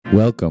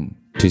Welcome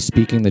to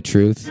Speaking the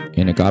Truth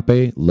in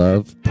Agape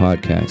Love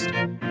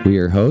Podcast. We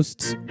are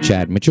hosts,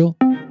 Chad Mitchell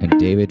and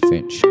David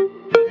Finch.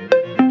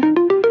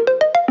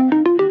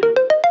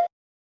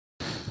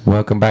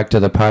 Welcome back to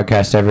the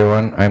podcast,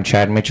 everyone. I'm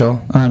Chad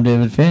Mitchell. I'm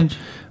David Finch.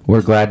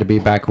 We're glad to be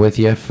back with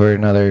you for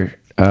another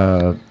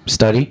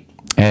study.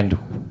 And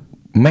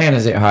man,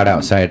 is it hot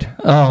outside.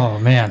 Oh,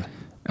 man.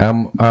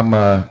 I'm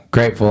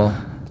grateful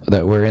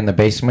that we're in the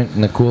basement,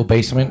 in the cool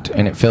basement,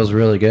 and it feels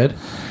really good.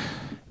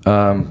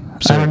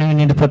 So I don't even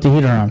need to put the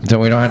heater on. So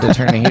we don't have to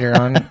turn the heater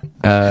on.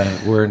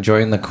 We're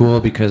enjoying the cool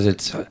because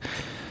it's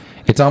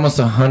almost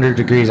 100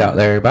 degrees out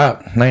there.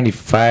 About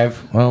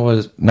 95. Well, it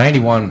was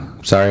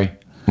 91. Sorry,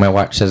 my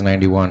watch says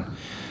 91.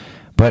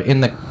 But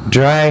in the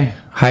dry,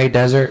 high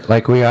desert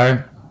like we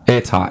are,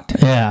 it's hot.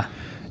 Yeah.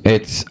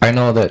 I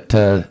know that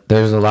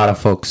there's a lot of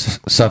folks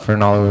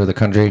suffering all over the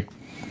country.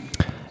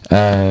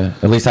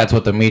 At least that's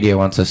what the media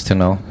wants us to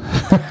know.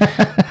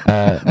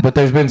 But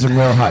there's been some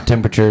real hot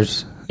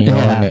temperatures. You know,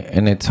 Yeah.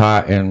 and it's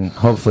hot, and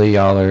hopefully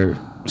y'all are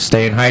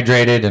staying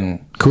hydrated and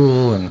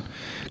cool and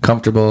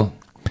comfortable.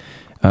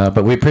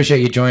 But we appreciate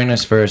you joining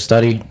us for a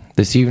study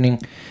this evening.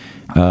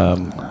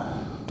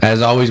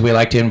 As always, we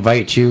like to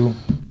invite you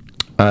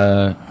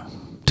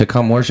to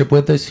come worship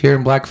with us here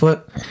in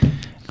Blackfoot.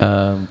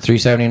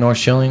 370 North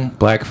Schilling,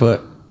 Blackfoot,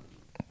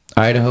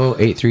 Idaho,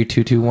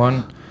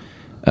 83221.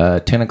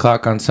 10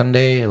 o'clock on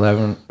Sunday,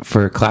 11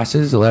 for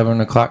classes, 11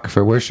 o'clock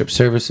for worship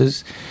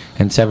services,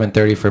 and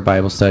 7:30 for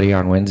Bible study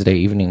on Wednesday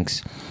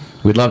evenings.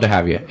 We'd love to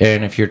have you.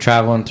 And if you're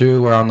traveling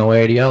through, we're on the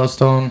way to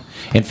Yellowstone.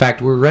 In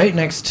fact, we're right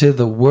next to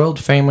the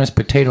world-famous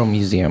Potato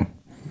Museum.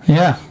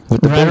 Yeah,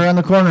 right around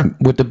the corner.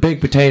 With the big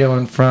potato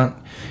in front.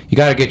 You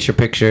got to get your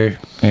picture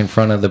in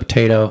front of the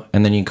potato,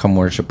 and then you can come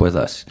worship with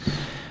us.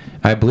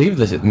 I believe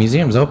the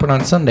museum's open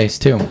on Sundays,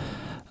 too.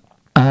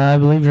 I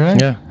believe you're right.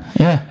 Yeah.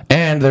 Yeah.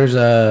 And there's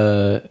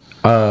a,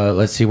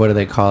 let's see, what do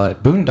they call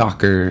it?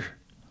 Boondocker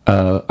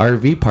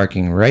RV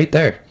parking right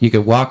there. You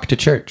could walk to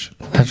church.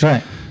 That's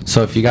right.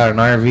 So if you got an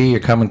RV, you're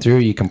coming through,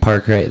 you can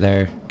park right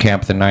there,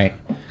 camp the night,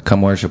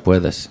 come worship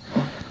with us.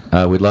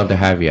 We'd love to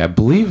have you. I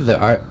believe the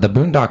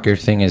Boondocker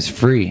thing is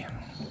free,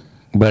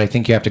 but I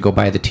think you have to go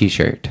buy the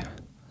T-shirt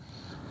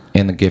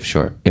in the gift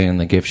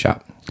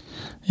shop.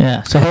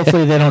 Yeah. So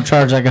hopefully they don't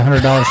charge like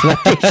 $100 for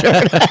that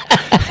T-shirt.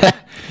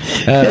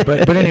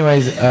 But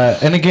anyways,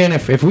 and again,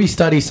 if we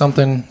study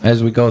something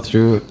as we go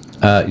through,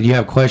 you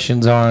have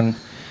questions on,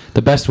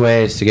 the best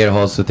way is to get a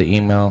hold of us with the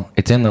email.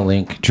 It's in the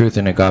link,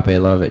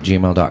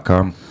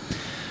 truthandagapelove@gmail.com.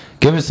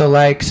 Give us a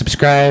like,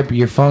 subscribe.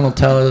 Your phone will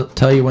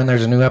tell you when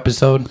there's a new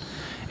episode.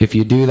 If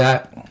you do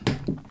that,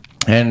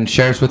 and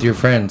share us with your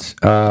friends.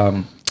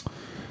 And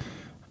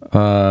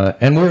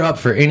we're up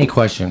for any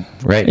question,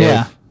 right?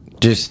 Yeah.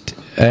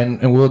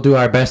 And we'll do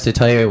our best to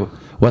tell you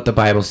what the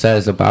Bible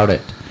says about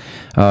it.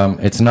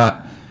 It's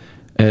not,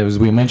 as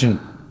we mentioned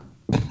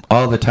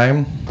all the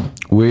time,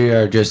 we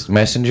are just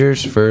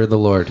messengers for the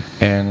Lord,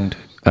 and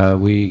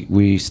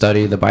we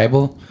study the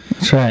Bible.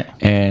 That's right.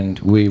 And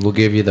we will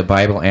give you the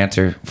Bible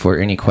answer for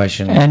any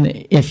question.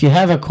 And if you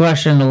have a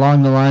question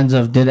along the lines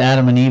of, did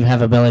Adam and Eve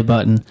have a belly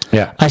button?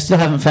 Yeah. I still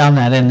haven't found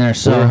that in there,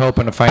 so we're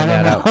hoping to find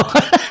that out.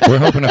 We're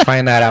hoping to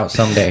find that out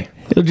someday.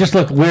 It would just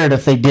look weird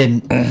if they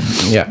didn't.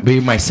 Yeah, be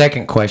my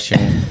second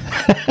question.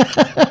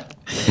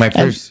 My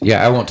first,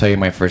 I won't tell you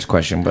my first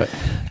question, but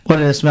What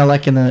did it smell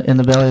like in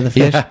the belly of the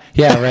fish?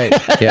 yeah, right,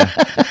 yeah.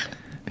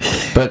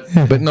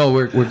 But no,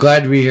 we're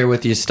glad to be here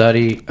with you.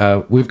 Study.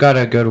 We've got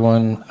a good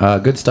one,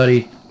 good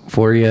study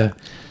for you.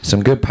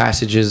 Some good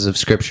passages of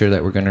scripture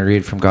that we're going to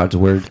read from God's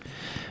Word,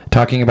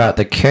 talking about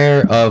the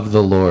care of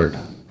the Lord.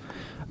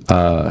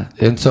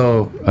 And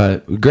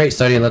so, great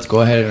study. Let's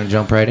go ahead and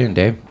jump right in,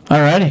 Dave.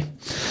 Alrighty.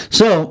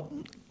 So,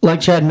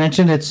 like Chad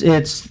mentioned,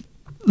 it's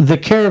the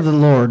care of the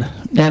Lord,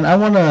 and I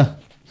want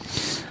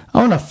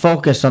to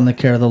focus on the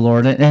care of the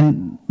Lord.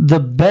 And the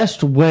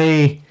best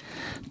way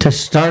to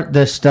start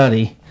this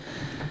study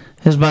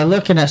is by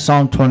looking at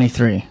Psalm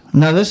 23.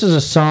 Now, this is a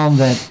psalm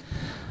that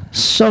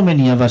so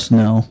many of us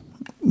know.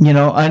 You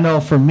know, I know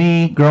for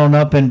me, growing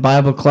up in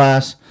Bible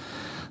class,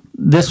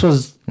 this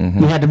was,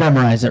 we had to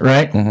memorize it,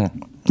 right? Mm-hmm.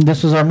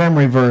 This was our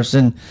memory verse,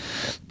 and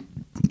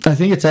I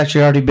think it's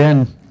actually already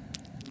been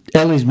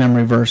Ellie's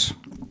memory verse,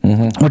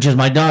 which is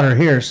my daughter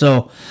here.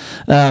 So,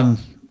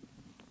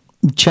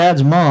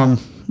 Chad's mom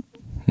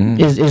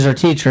is her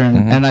teacher,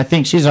 and I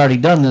think she's already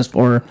done this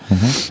for her.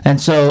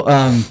 And so,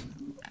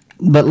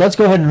 but let's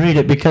go ahead and read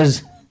it,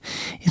 because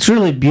it's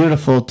really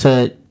beautiful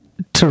to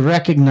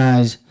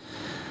recognize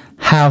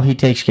how he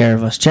takes care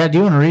of us. Chad, do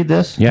you want to read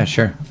this? Yeah,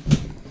 sure.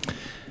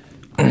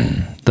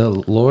 The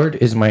Lord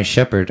is my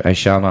shepherd, I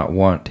shall not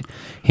want.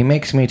 He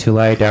makes me to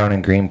lie down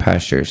in green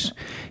pastures.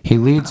 He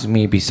leads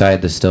me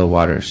beside the still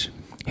waters.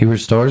 He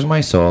restores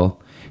my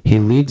soul. He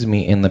leads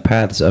me in the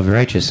paths of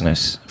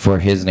righteousness for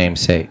his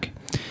name's sake.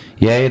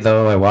 Yea,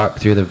 though I walk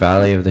through the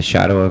valley of the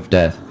shadow of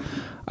death,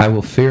 I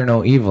will fear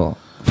no evil,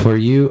 for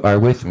you are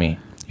with me.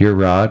 Your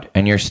rod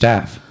and your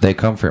staff, they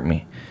comfort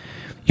me.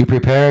 You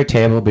prepare a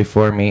table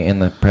before me in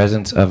the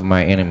presence of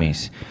my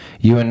enemies.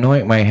 You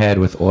anoint my head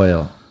with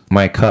oil.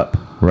 My cup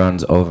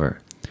runs over.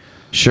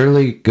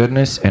 Surely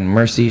goodness and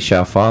mercy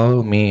shall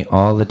follow me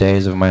all the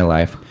days of my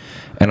life,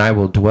 and I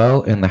will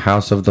dwell in the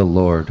house of the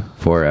Lord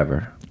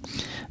forever.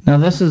 Now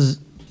this is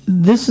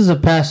a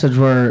passage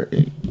where,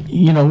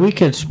 we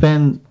could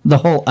spend the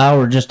whole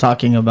hour just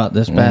talking about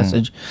this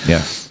passage.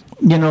 Yeah.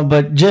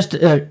 But just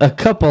a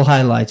couple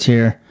highlights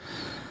here.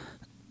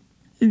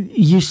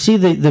 You see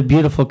the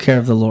beautiful care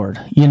of the Lord,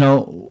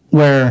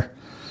 where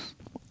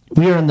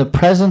we are in the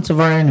presence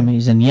of our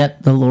enemies, and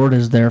yet the Lord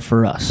is there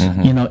for us.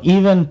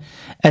 Even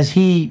as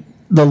the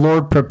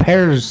Lord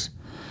prepares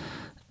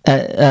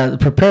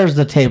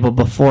the table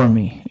before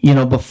me,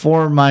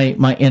 before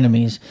my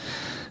enemies,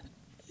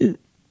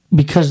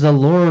 because the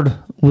Lord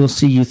will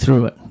see you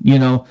through it,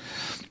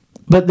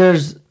 But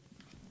there's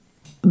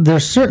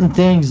certain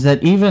things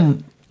that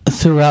even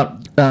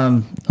throughout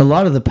a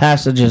lot of the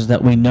passages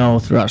that we know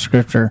throughout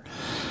Scripture,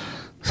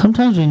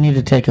 sometimes we need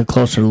to take a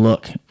closer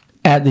look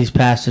at these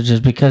passages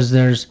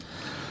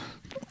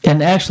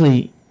and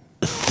actually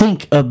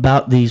think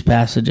about these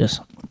passages.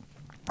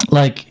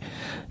 Like,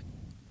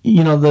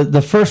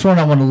 the first one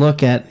I want to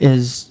look at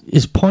is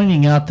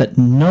pointing out that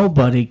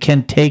nobody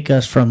can take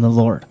us from the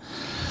Lord.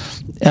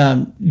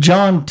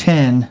 John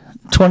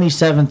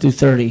 10:27 through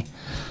 30.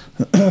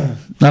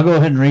 I'll go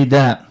ahead and read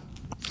that.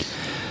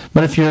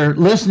 But if you're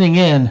listening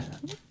in,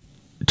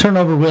 turn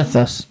over with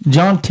us.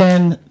 John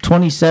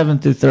 10:27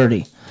 through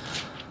 30.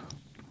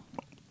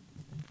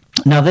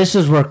 Now this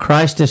is where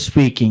Christ is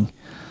speaking.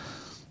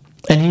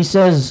 And he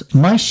says,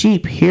 "My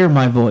sheep hear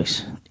my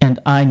voice, and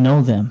I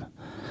know them,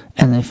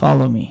 and they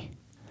follow me.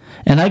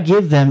 And I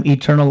give them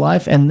eternal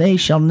life, and they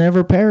shall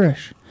never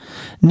perish.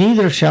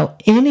 Neither shall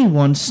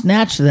anyone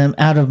snatch them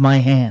out of my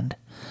hand.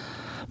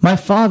 My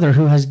Father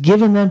who has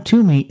given them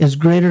to me is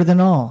greater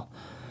than all,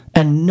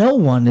 and no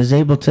one is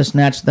able to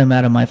snatch them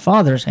out of my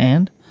Father's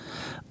hand.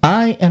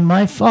 I and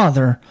my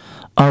Father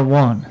are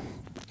one."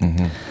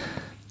 Mm-hmm.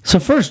 So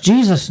first,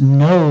 Jesus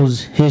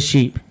knows his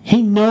sheep.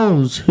 He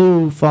knows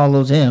who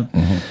follows him.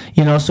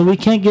 Mm-hmm. So we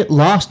can't get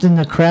lost in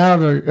the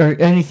crowd or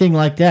anything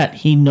like that.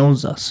 He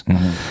knows us.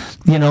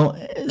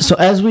 Mm-hmm. So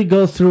as we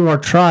go through our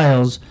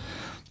trials,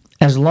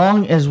 as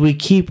long as we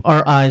keep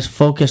our eyes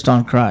focused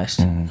on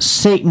Christ, mm-hmm.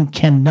 Satan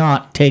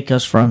cannot take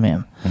us from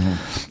him.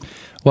 Mm-hmm.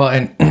 Well,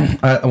 and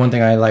one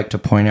thing I like to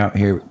point out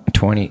here,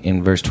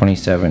 in verse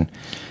 27,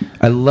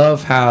 I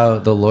love how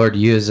the Lord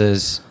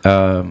uses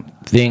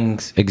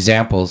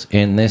examples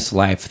in this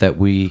life that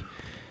we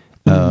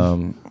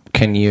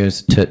can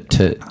use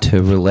to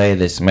relay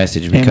this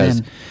message,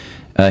 because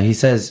he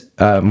says,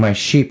 "My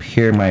sheep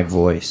hear my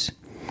voice,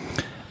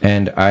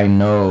 and I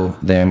know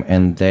them,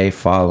 and they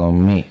follow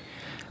me."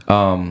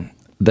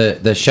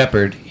 The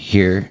shepherd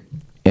here,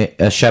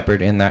 a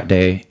shepherd in that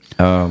day,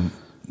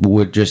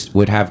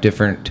 would have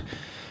different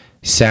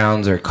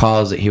sounds or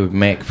calls that he would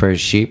make for his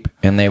sheep,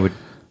 and they would,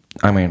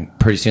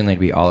 pretty soon they'd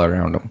be all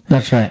around him.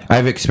 That's right.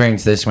 I've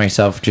experienced this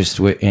myself just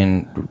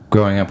in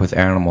growing up with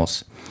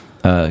animals.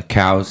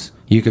 Cows,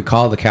 you could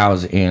call the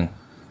cows in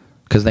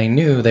because they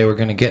knew they were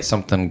going to get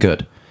something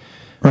good.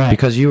 Right.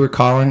 Because you could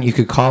call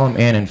them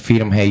in and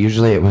feed them hay.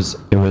 Usually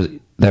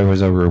there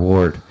was a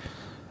reward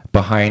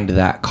behind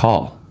that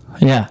call.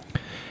 Yeah.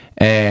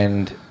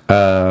 And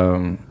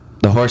the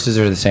horses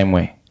are the same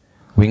way.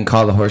 We can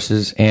call the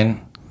horses in,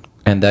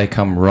 and they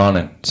come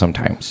running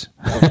sometimes,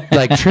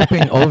 like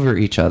tripping over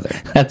each other.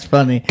 That's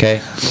funny. Okay.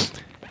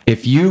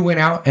 If you went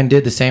out and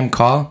did the same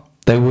call,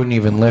 they wouldn't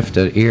even lift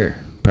an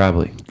ear,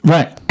 probably.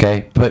 Right.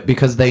 Okay. But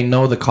because they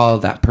know the call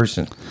of that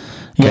person.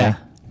 Okay? Yeah.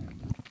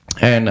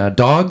 And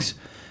dogs,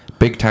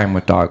 big time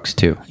with dogs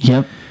too.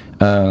 Yep.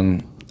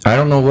 I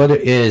don't know what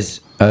it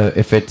is,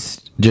 if it's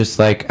just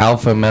like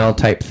alpha male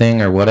type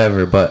thing or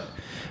whatever, but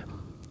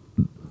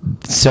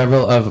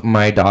several of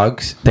my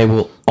dogs, they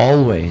will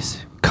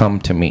always come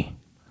to me.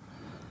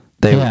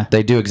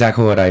 They do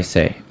exactly what I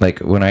say. Like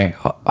when I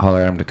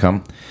holler at them to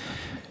come.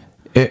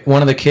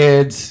 One of the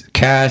kids,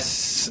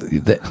 Cass,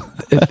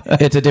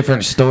 it's a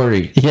different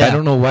story. Yeah. I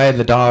don't know why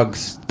the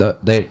dogs,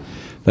 they're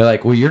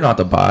like, well, you're not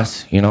the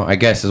boss, I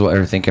guess is what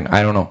they're thinking.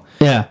 I don't know.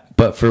 Yeah.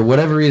 But for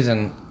whatever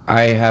reason,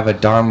 I have a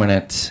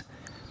dominance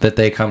that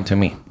they come to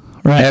me.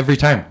 Right. Every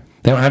time.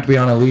 They don't have to be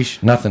on a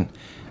leash, nothing.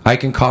 I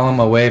can call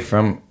them away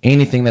from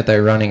anything that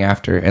they're running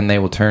after, and they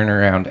will turn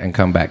around and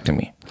come back to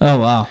me. Oh,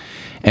 wow.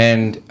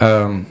 And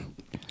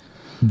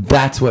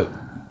that's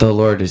what the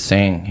Lord is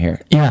saying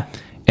here. Yeah.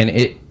 And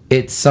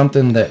it's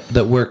something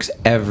that works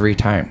every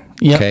time.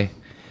 Yep. Okay?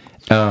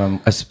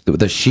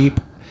 The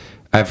sheep,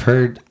 I've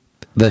heard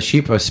the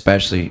sheep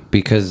especially,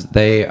 because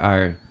they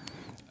are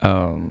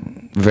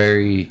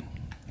very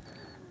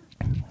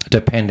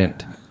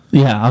dependent.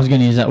 Yeah, I was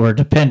going to use that word,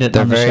 dependent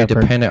on the shepherd. They're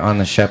very dependent on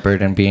the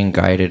shepherd and being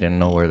guided and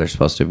know where they're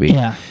supposed to be.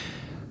 Yeah.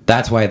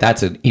 That's why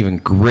that's an even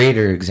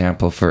greater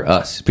example for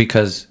us,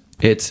 because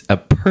it's a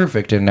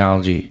perfect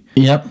analogy.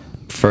 Yep.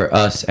 For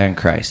us and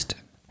Christ.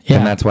 Yeah.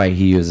 And that's why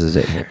he uses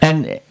it here.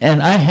 And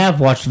I have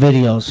watched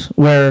videos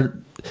where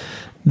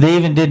they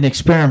even did an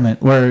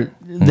experiment where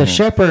the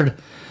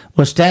shepherd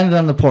was standing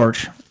on the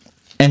porch,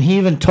 And he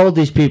even told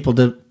these people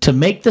to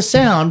make the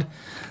sound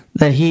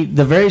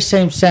the very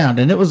same sound.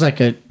 And it was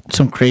like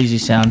some crazy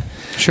sound.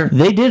 Sure.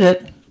 They did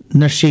it,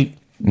 and their sheep,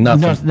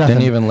 Nothing.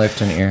 Didn't even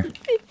lift an ear.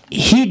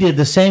 He did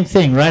the same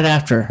thing right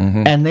after.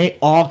 And they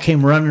all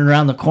came running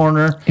around the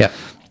corner. Yeah.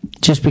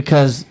 Just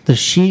because the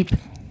sheep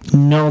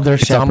know their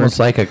It's shepherd. almost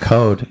like a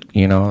code,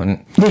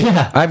 And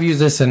Yeah. I've used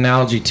this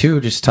analogy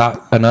too.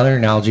 Another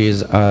analogy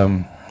is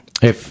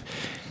if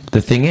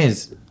the thing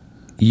is,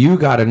 you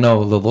got to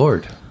know the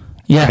Lord.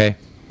 Yeah. Okay.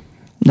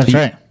 That's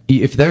right.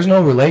 If there's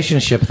no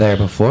relationship there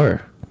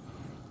before,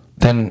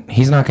 then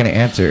he's not going to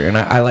answer. And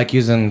I like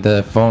using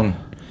the phone.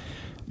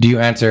 Do you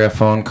answer a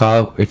phone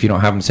call if you don't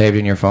have him saved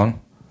in your phone?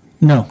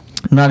 No,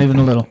 not even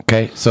a little.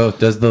 Okay. So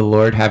does the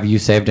Lord have you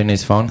saved in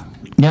his phone?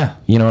 Yeah.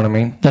 You know what I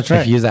mean? That's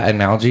right. If you use that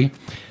analogy,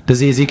 is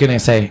he going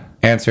to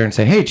answer and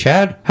say, "Hey,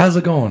 Chad, how's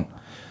it going?"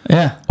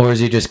 Yeah. Or is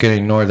he just going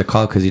to ignore the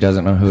call because he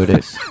doesn't know who it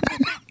is?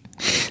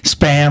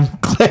 Spam.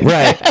 Click.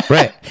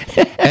 Right.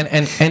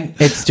 And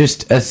it's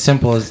just as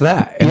simple as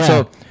that. And Yeah.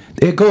 so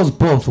it goes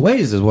both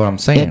ways, is what I'm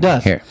saying. It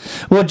does. Here.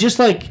 Well, just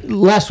like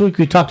last week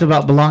we talked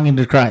about belonging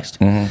to Christ,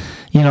 and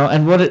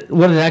what it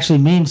actually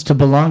means to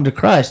belong to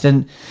Christ,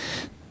 and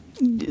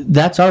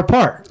that's our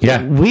part.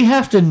 Yeah. We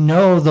have to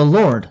know the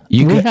Lord.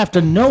 We have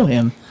to know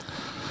Him.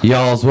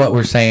 Y'all's what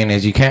we're saying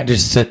is you can't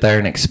just sit there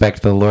and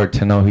expect the Lord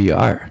to know who you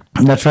are.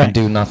 That's right. And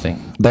do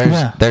nothing.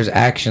 There's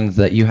actions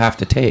that you have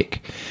to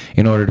take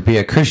in order to be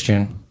a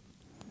Christian.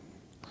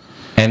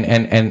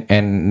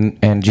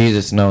 And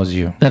Jesus knows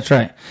you. That's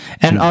right.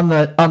 And on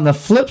the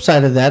flip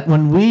side of that,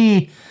 when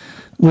we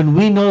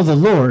know the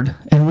Lord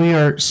and we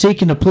are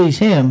seeking to please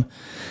Him,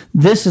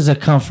 this is a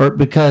comfort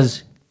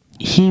because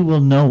He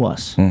will know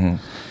us.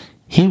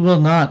 He will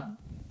not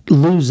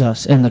lose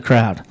us in the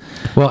crowd.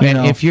 Well,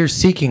 if you're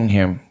seeking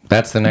Him,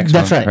 that's the next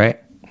That's one, right.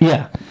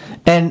 Yeah.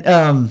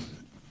 And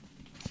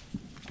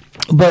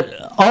but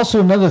also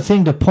another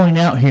thing to point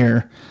out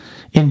here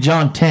in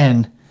John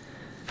 10,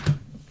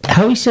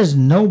 how he says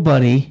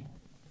nobody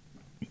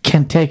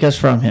can take us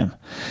from Him.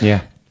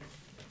 Yeah.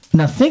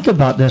 Now think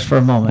about this for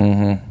a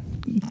moment.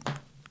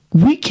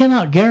 We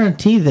cannot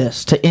guarantee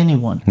this to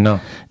anyone. No.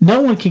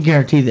 No one can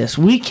guarantee this.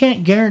 We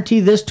can't guarantee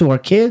this to our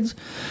kids.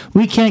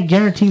 We can't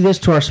guarantee this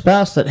to our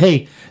spouse that,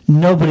 hey,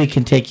 nobody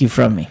can take you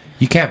from me.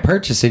 You can't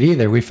purchase it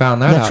either. We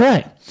found that out. That's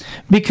right.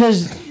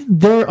 Because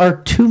there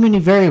are too many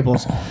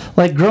variables.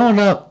 Like growing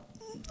up,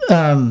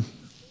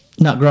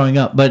 not growing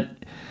up, but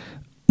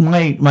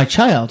my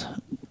child,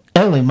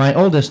 Ellie, my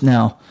oldest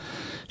now,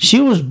 she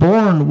was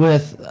born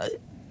with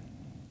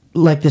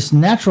like this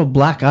natural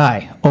black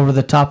eye over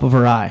the top of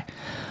her eye.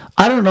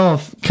 I don't know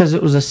if, because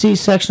it was a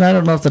C-section, I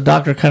don't know if the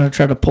doctor kind of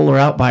tried to pull her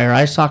out by her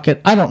eye socket.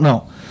 I don't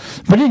know.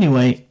 But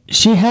anyway,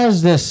 she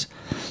has this,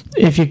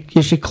 if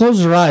she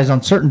closes her eyes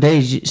on certain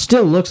days, it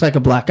still looks like a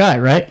black eye,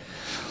 right?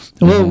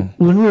 Well,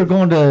 when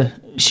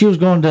she was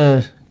going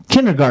to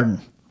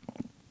kindergarten,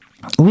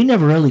 we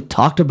never really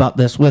talked about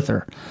this with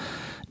her.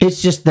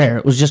 It's just there.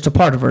 It was just a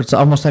part of her. It's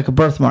almost like a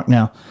birthmark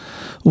now,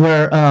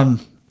 where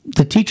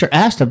the teacher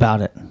asked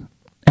about it,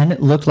 and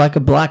it looked like a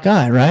black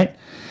eye, right?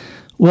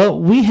 Well,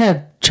 we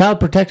had Child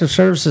Protective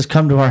Services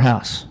come to our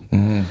house,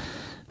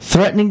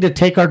 threatening to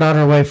take our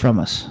daughter away from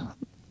us.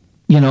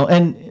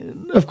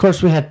 And of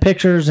course we had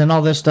pictures and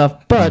all this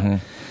stuff, but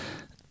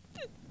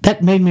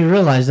that made me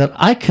realize that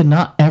I could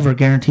not ever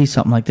guarantee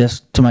something like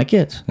this to my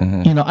kids.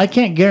 I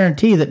can't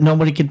guarantee that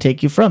nobody can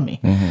take you from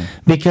me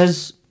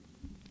because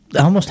it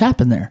almost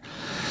happened there.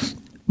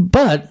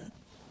 But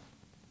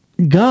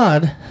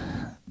God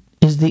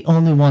is the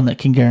only one that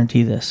can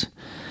guarantee this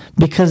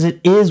because it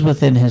is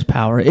within His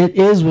power. It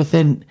is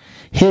within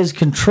His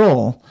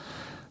control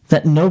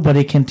that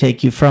nobody can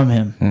take you from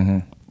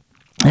Him.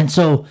 And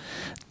so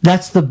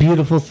that's the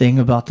beautiful thing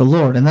about the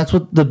Lord. And that's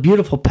what the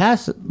beautiful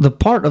the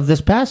part of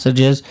this passage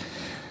is.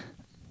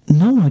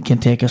 No one can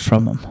take us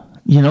from Him.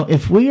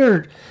 If we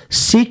are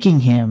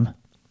seeking Him,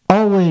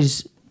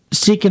 always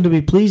seeking to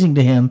be pleasing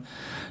to Him,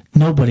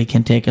 nobody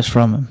can take us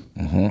from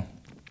Him.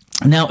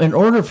 Now, in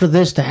order for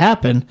this to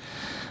happen,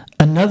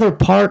 another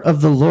part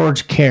of the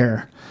Lord's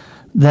care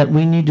that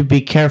we need to be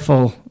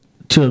careful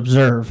to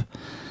observe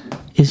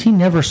is He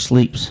never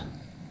sleeps.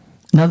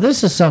 Now,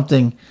 this is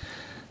something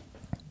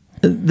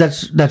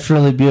that's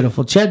really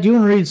beautiful. Chad, do you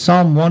want to read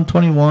Psalm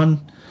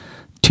 121,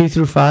 2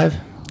 through 5?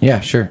 Yeah,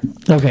 sure.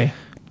 Okay.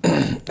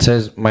 It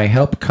says, "My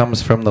help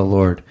comes from the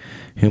Lord,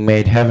 who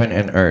made heaven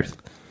and earth.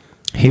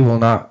 He will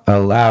not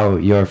allow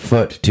your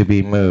foot to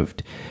be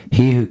moved.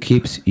 He who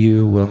keeps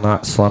you will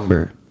not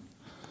slumber.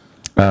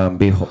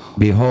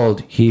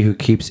 Behold, he who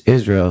keeps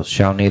Israel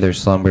shall neither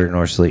slumber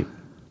nor sleep."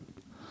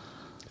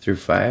 Through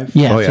 5?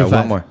 Yeah, Oh, yeah, through 5.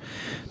 one more.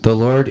 "The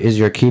Lord is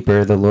your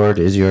keeper. The Lord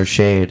is your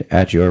shade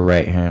at your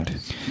right hand."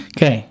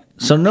 Okay.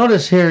 So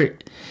notice here,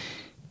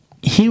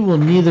 He will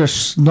neither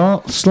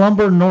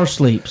slumber nor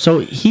sleep. So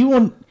He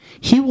will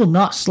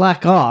not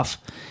slack off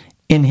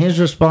in His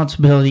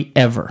responsibility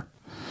ever.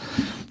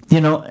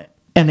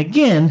 And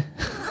again,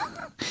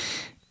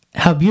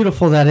 how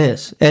beautiful that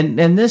is. And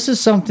this is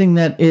something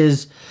that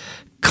is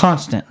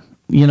constant.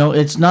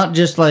 It's not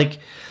just like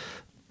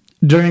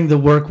during the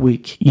work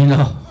week,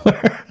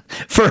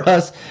 For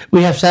us,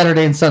 we have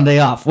Saturday and Sunday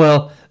off.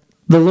 Well,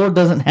 the Lord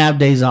doesn't have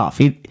days off.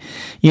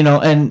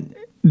 And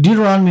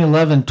Deuteronomy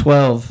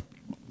 11:12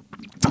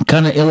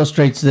 kind of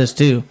illustrates this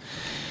too.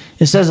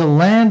 It says, a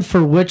land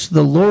for which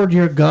the Lord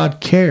your God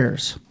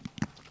cares.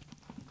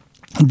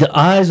 The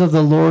eyes of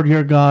the Lord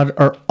your God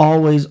are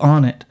always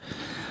on it,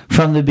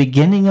 from the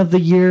beginning of the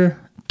year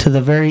to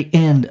the very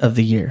end of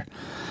the year.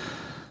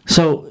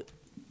 So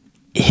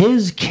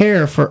his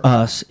care for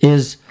us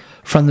is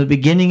from the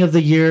beginning of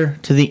the year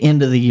to the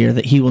end of the year,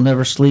 that he will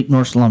never sleep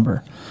nor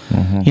slumber.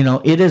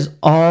 It is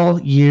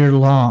all year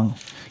long,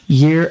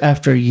 year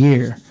after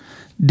year,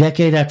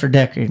 decade after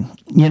decade.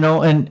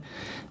 And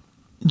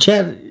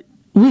Chad,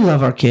 we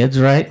love our kids,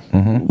 right?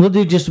 We'll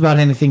do just about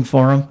anything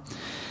for them.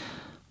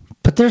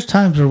 But there's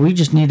times where we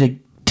just need to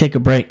take a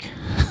break.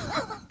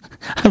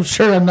 I'm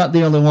sure I'm not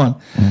the only one.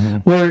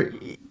 Where,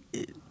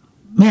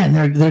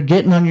 man, they're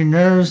getting on your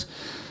nerves.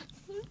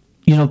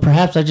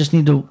 Perhaps I just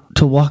need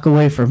to walk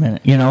away for a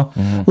minute,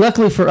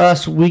 Luckily for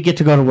us, we get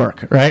to go to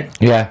work, right?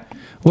 Yeah.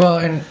 Well,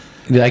 and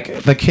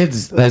like the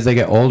kids, as they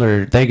get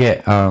older, they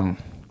get,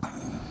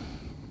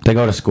 they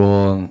go to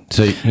school. And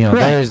so,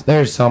 Right.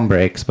 there's some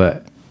breaks,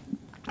 but.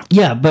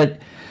 Yeah, but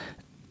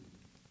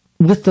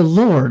with the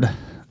Lord,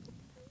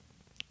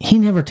 he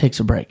never takes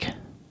a break.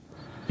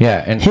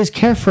 Yeah. And His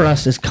care for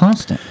us is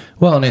constant.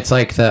 well, and it's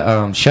like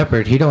the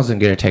shepherd, he doesn't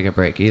get to take a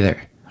break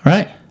either.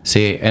 Right?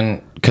 See,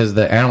 and because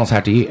the animals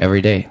have to eat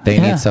every day. They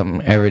Yeah. need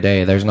something every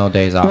day. There's no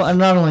days off. Well, and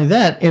not only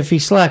that, if he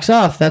slacks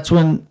off, that's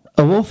when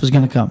a wolf is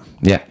going to come.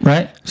 Yeah.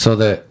 Right? So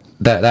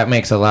that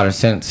makes a lot of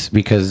sense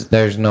because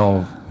there's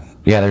no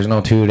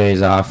 2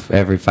 days off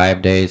every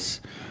 5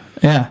 days.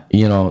 Yeah.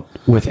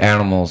 With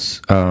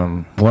animals,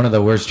 one of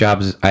the worst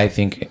jobs I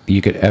think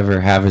you could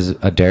ever have is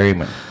a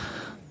dairyman.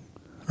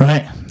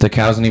 Right. The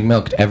cows need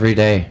milked every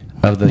day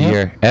of the Yep.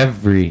 year,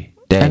 every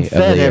day And of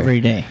fed the year.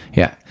 every day.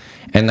 Yeah,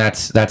 and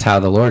that's how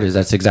the Lord is.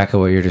 That's exactly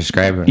what you're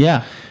describing.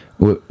 Yeah.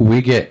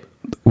 we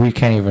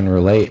can't even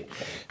relate.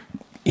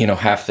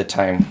 Half the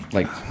time,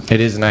 like it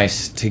is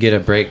nice to get a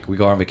break. We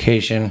go on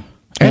vacation,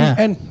 Yeah.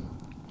 and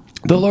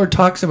the Lord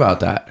talks about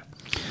that.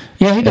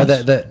 Yeah, he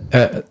does.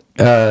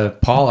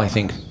 Paul, I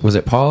think, was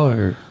it Paul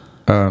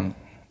or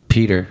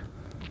Peter,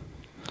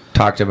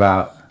 talked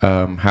about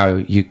how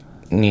you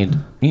need,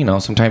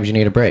 sometimes you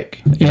need a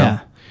break. you know? Yeah.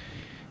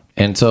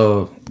 And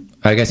so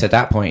I guess at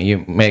that point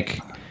you make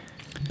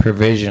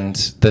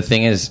provisions. The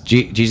thing is,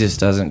 Jesus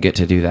doesn't get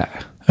to do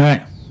that. All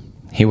right.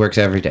 He works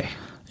every day.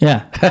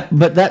 Yeah.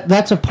 But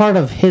that's a part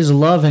of his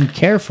love and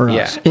care for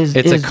us. Is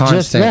it's a just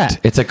constant. that.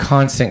 It's a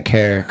constant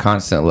care,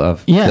 constant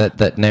love. Yeah.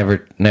 That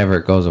never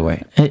goes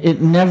away.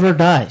 It never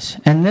dies.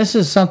 And this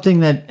is something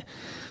that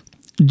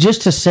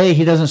just to say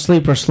he doesn't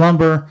sleep or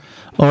slumber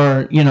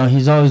or,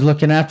 he's always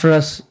looking after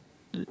us,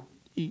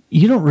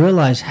 you don't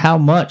realize how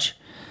much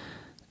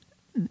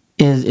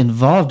is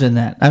involved in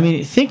that. I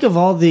mean, think of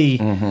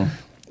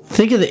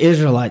think of the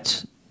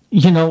Israelites,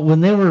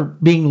 when they were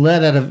being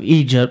led out of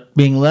Egypt,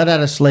 being led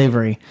out of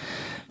slavery,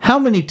 how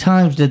many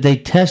times did they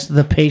test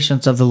the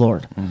patience of the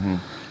Lord?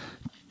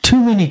 Too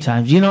many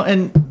times,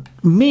 and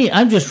me,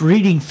 I'm just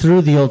reading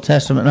through the Old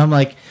Testament and I'm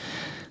like,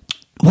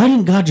 why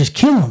didn't God just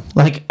kill him?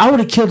 Like, I would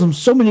have killed him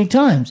so many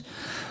times.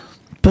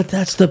 But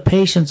that's the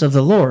patience of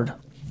the Lord.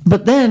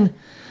 But then,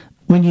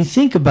 when you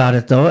think about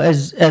it, though,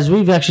 as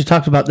we've actually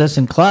talked about this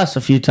in class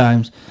a few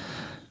times,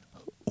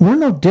 we're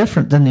no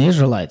different than the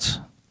Israelites.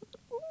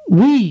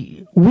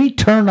 We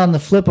turn on the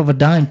flip of a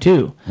dime,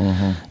 too.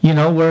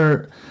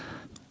 Where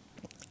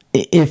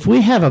if we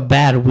have a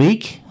bad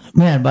week,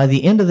 man, by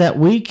the end of that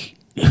week,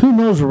 who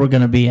knows where we're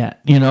going to be at,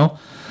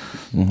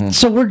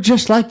 So we're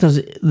just like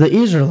the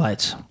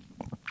Israelites.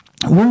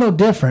 We're no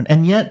different.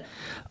 And yet,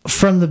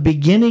 from the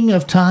beginning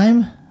of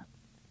time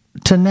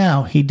to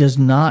now, he does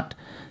not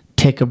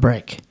take a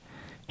break.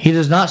 He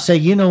does not say,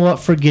 you know what,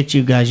 forget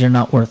you guys, you're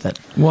not worth it.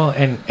 Well,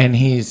 and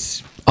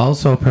he's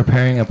also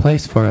preparing a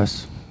place for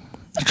us.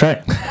 That's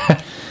right.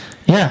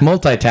 Yeah.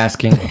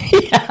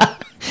 Multitasking. Yeah.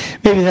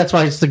 Maybe that's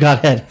why it's the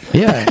Godhead.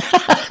 Yeah.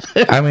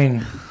 I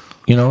mean,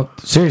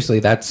 seriously,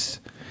 that's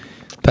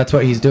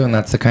what he's doing.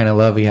 That's the kind of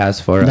love he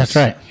has for us. That's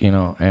right.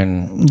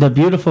 And the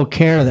beautiful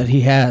care that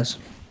he has.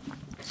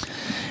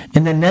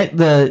 And then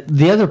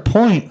the other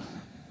point,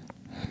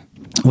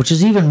 which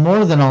is even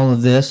more than all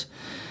of this,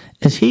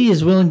 is he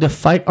is willing to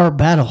fight our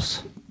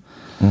battles.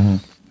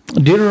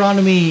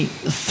 Deuteronomy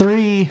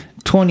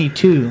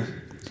 3:22.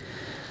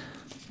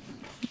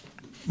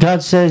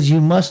 God says,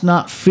 you must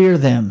not fear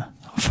them,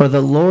 for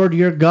the Lord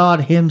your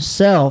God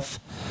himself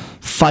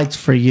fights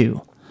for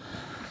you.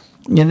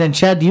 And then,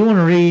 Chad, do you want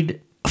to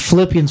read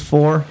Philippians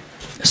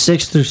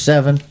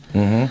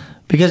 4:6-7?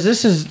 Because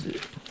this is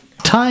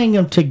tying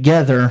them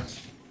together.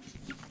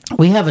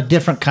 We have a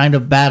different kind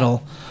of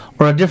battle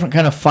or a different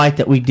kind of fight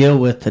that we deal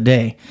with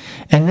today.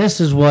 And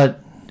this is what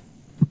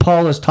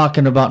Paul is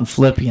talking about in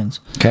Philippians.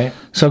 okay.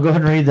 So go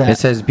ahead and read that. It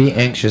says, "Be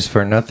anxious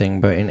for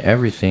nothing, but in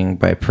everything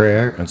by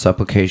prayer and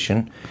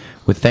supplication,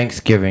 with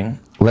thanksgiving,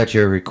 let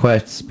your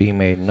requests be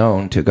made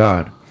known to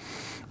God.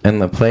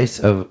 And the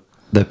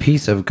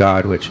peace of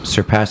God, which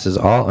surpasses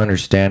all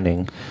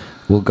understanding,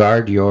 will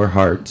guard your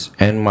hearts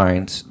and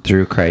minds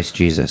through Christ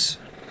Jesus.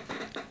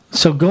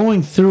 So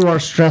going through our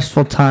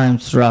stressful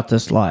times throughout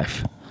this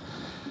life,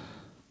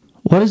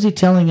 what is he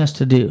telling us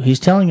to do? He's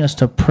telling us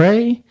to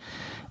pray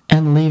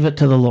and leave it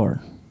to the Lord.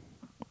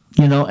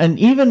 And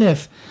even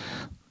if,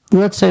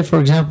 let's say, for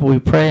example, we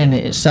pray and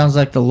it sounds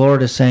like the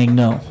Lord is saying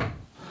no,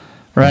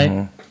 right?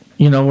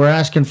 Mm-hmm. We're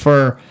asking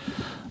for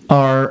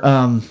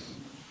our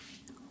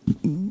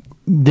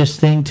this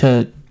thing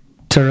to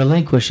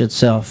relinquish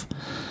itself,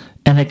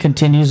 and it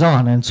continues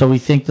on, and so we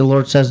think the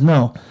Lord says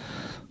no.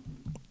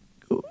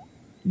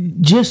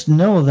 Just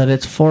know that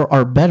it's for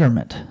our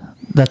betterment.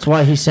 That's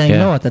why he's saying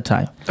no at the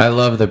time. I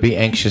love the be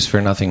anxious for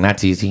nothing.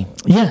 That's easy.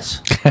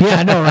 Yes. Yeah,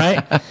 I know,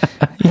 right?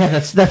 Yeah,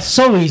 that's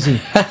so easy.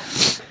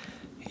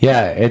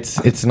 Yeah,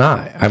 it's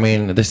not. I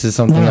mean, this is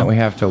something that we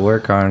have to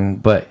work on,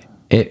 but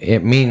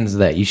it means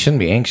that you shouldn't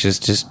be anxious.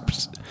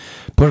 Just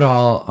put it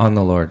all on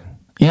the Lord.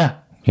 Yeah.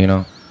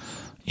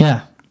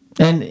 Yeah.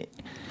 And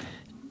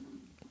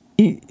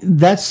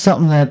that's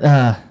something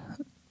that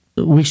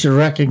we should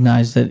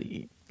recognize, that,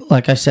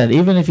 like I said,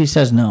 even if he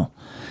says no,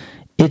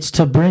 it's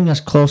to bring us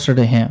closer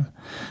to him.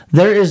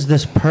 There is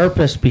this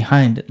purpose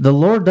behind it. The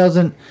Lord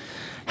doesn't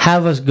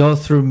have us go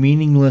through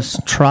meaningless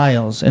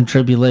trials and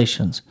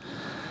tribulations.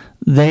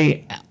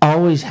 They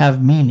always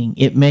have meaning.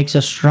 It makes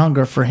us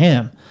stronger for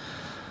him.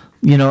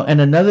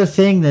 And another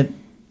thing that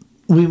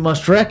we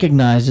must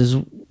recognize is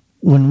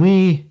when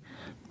we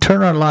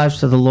turn our lives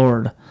to the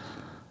Lord,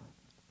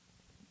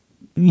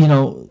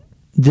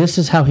 this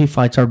is how he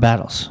fights our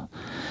battles.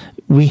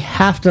 We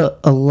have to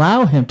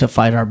allow him to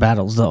fight our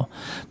battles, though.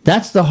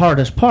 That's the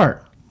hardest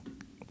part.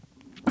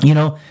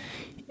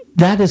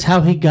 That is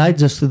how he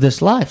guides us through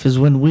this life, is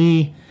when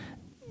we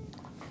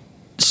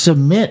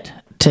submit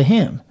to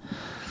him.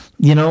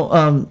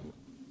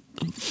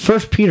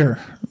 First Peter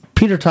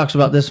talks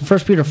about this in 1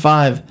 Peter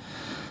 5,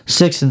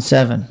 6, and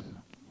 7.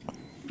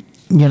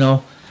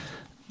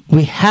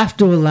 We have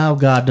to allow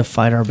God to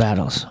fight our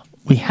battles.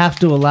 We have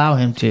to allow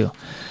him to.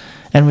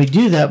 And we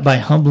do that by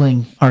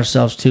humbling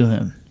ourselves to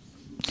him.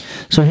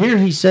 So here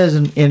he says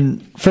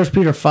in 1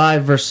 Peter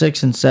 5, verse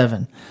 6 and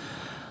 7,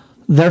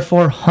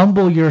 "Therefore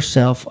humble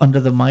yourself under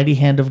the mighty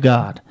hand of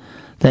God,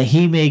 that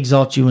he may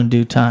exalt you in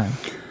due time,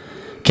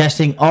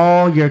 casting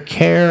all your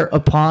care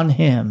upon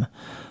him,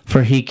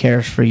 for he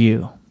cares for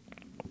you."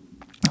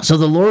 So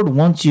the Lord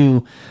wants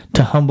you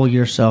to humble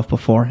yourself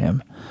before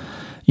him.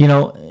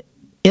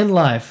 In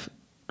life,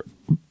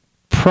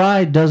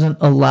 pride doesn't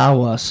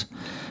allow us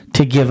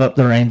to give up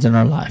the reins in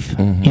our life.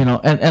 Mm-hmm.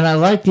 And I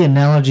like the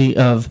analogy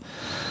of,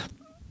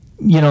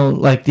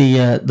 like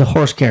the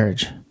horse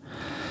carriage.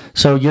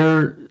 So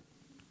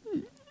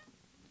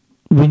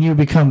when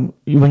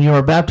you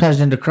are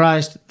baptized into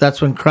Christ, that's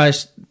when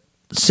Christ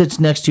sits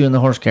next to you in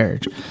the horse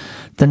carriage.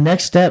 The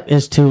next step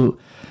is to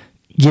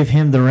give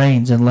him the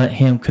reins and let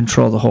him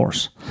control the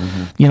horse.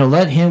 Mm-hmm.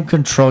 Let him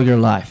control your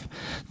life.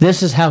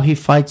 This is how he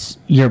fights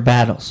your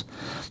battles.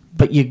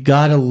 But you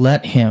got to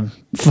let him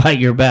fight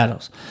your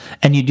battles.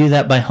 And you do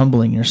that by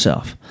humbling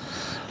yourself.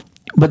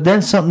 But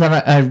then something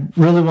that I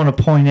really want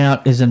to point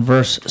out is in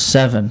verse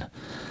 7.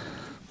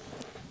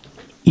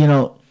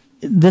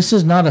 This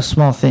is not a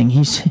small thing.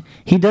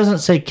 He doesn't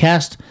say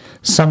cast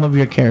some of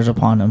your cares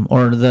upon him,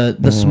 or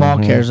the small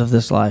cares of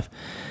this life.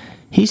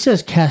 He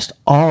says cast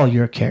all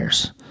your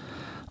cares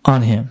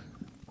on him.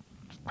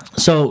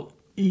 So,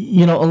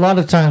 a lot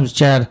of times,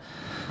 Chad,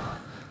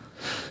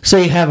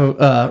 say you have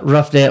a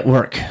rough day at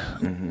work.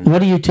 Mm-hmm. What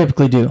do you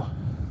typically do?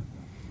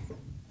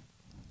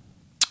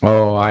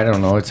 Oh, I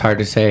don't know. It's hard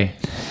to say.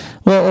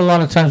 Well, a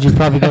lot of times you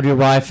probably go to your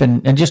wife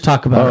and just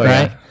talk about it,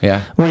 right?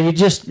 Yeah. Where you're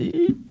just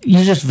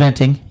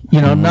venting,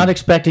 mm-hmm. not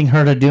expecting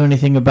her to do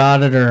anything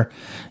about it, or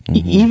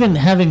mm-hmm. even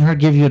having her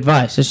give you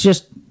advice. It's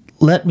just,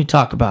 let me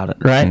talk about it,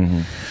 right?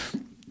 Mm-hmm.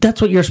 That's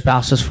what your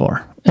spouse is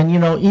for. And,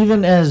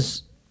 even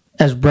as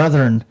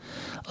brethren,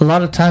 a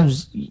lot of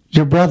times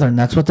your brethren,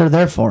 that's what they're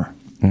there for.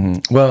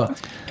 Mm-hmm. Well,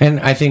 and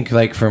I think,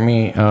 like, for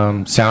me,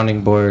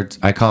 sounding boards,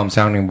 I call them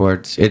sounding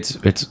boards.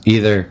 It's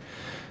either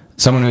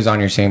someone who's on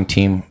your same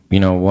team,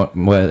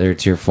 whether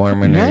it's your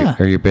foreman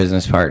or your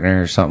business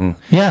partner or something.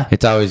 Yeah.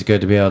 It's always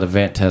good to be able to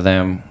vent to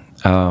them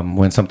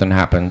when something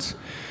happens,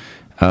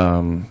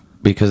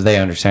 because they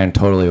understand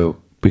totally,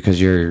 because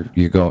you're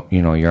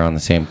on the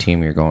same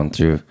team you're going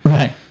through.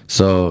 Right.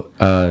 So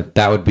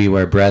that would be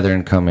where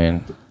brethren come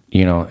in.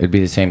 It'd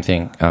be the same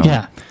thing.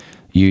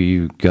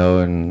 You go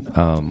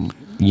and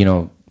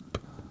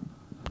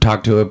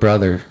talk to a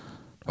brother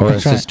or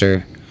That's a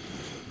sister,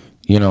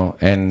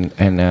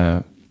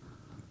 and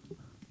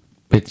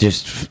it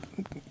just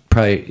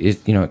probably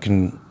it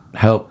can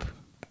help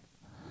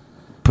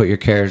put your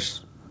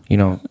cares,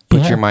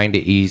 put your mind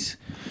at ease.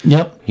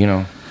 Yep.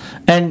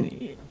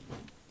 And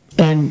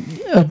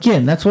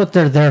again, that's what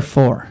they're there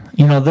for.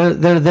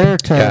 They're there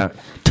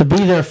to be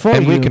there for you.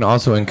 And we can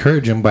also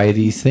encourage them by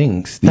these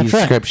things, these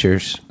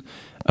scriptures,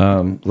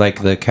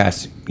 like the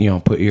cast.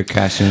 Put your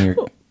cast in your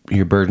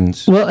your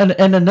burdens. Well,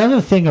 and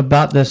another thing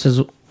about this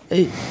is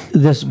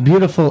this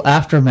beautiful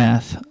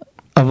aftermath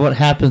of what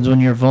happens when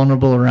you're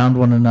vulnerable around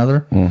one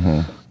another.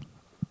 Mm-hmm.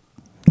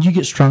 You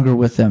get stronger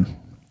with them.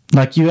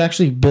 Like, you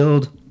actually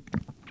build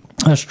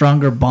a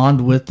stronger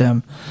bond with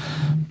them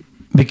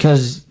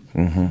because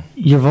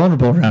you're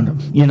vulnerable around them,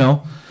 you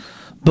know?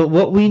 But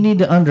what we need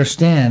to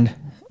understand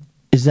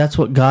is that's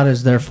what God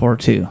is there for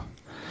too.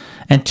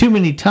 And too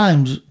many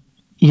times,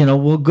 you know,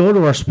 we'll go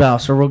to our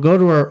spouse or we'll go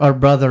to our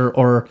brother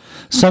or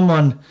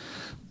someone.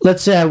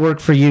 Let's say I work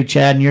for you,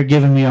 Chad, and you're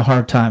giving me a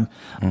hard time.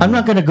 I'm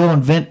not going to go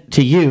and vent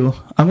to you.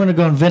 I'm going to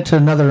go and vent to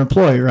another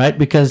employee, right?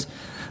 Because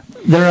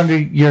they're under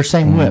your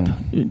same whip.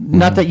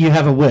 Not that you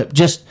have a whip.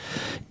 Just,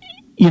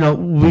 you know,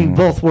 we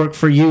both work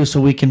for you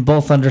so we can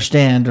both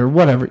understand or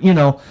whatever, you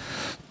know.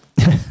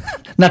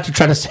 Not to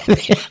try to say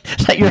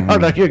that you're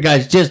hard on your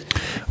guys. Just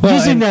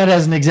using that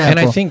as an example.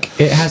 And I think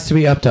it has to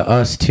be up to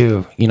us,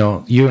 too. You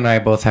know, you and I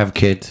both have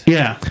kids.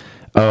 Yeah.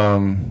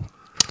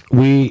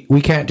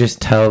 We can't just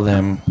tell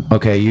them,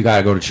 okay, you got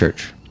to go to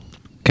church.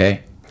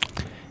 Okay?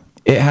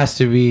 It has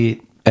to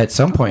be, at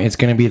some point, it's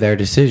going to be their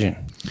decision.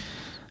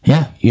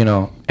 Yeah. You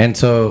know, and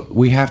so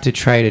we have to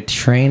try to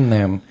train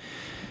them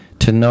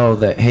to know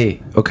that,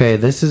 hey, okay,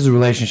 this is a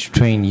relationship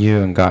between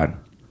you and God.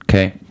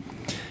 Okay?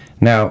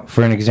 Now,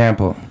 for an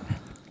example,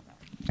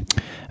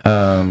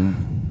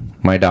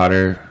 my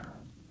daughter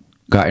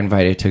got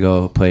invited to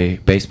go play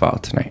baseball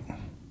tonight.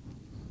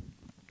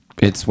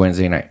 It's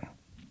Wednesday night.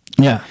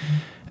 Yeah.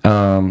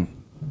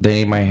 They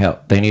need my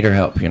help. They need her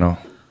help, you know.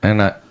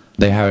 And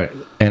they have it.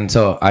 And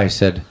so I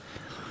said,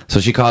 so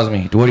she calls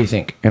me, what do you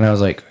think? And I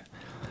was like,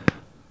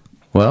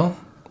 well,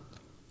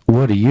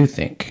 what do you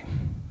think?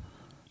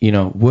 You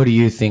know, what do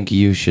you think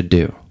you should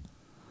do?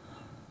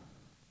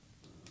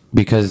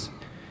 Because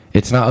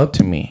it's not up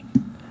to me.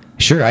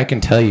 Sure, I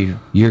can tell you,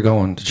 you're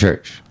going to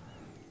church.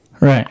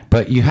 Right.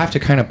 But you have to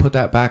kind of put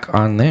that back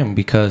on them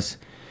because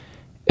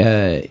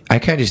I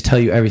can't just tell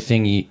you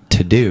everything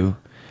to do.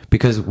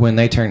 Because when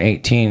they turn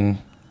 18,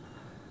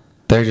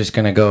 they're just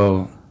going to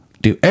go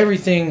do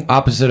everything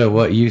opposite of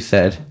what you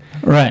said.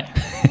 Right.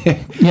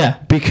 Yeah.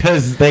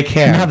 Because they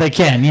can. Now they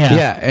can, yeah.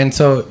 Yeah, and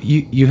so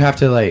you have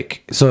to,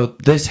 like... So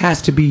this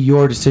has to be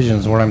your decision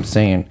is what I'm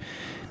saying.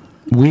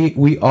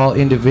 We all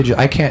individual...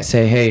 I can't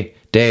say, hey,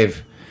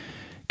 Dave,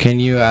 can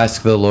you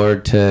ask the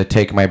Lord to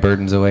take my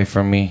burdens away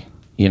from me?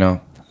 You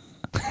know?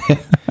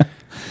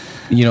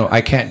 You know,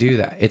 I can't do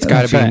that. It's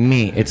got to be right.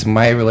 me. It's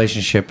my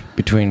relationship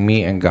between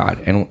me and God.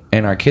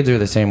 And our kids are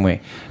the same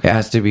way. It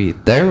has to be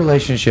their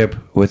relationship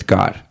with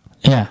God.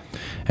 Yeah.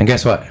 And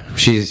guess what?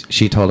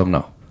 She told him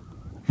no.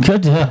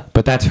 Good to her.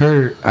 But that's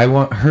her. I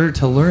want her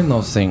to learn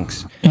those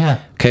things.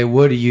 Yeah. Okay,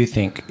 what do you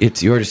think?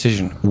 It's your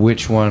decision.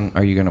 Which one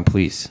are you going to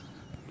please?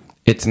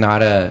 It's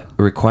not a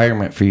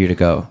requirement for you to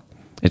go.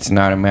 It's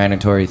not a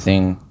mandatory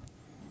thing.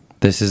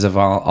 This is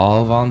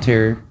all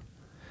volunteer.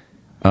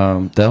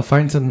 They'll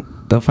find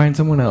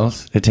someone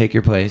else to take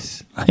your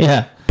place.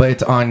 Yeah. But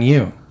it's on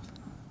you.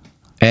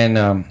 And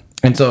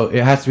so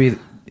it has to be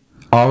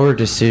our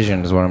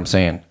decision is what I'm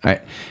saying.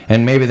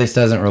 And maybe this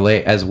doesn't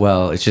relate as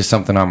well. It's just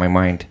something on my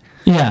mind.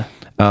 Yeah.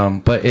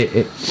 But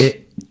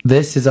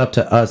this is up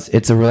to us.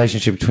 It's a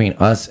relationship between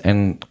us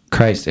and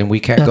Christ, and we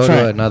can't That's go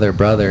right. to another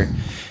brother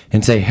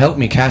and say, "Help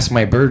me cast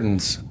my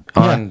burdens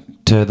on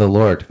to the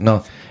Lord."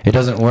 No, it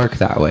doesn't work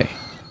that way.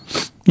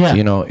 Yeah.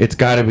 You know, it's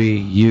got to be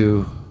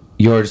you,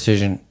 your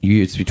decision.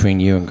 It's between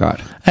you and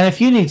God. And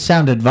if you need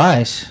sound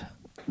advice,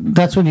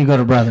 that's when you go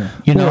to brother.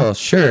 You know, Well,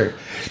 sure,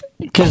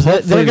 because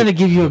they're going to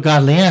give you a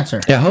godly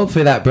answer. yeah.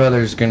 Hopefully, that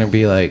brother's gonna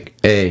be like,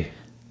 "Hey,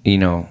 you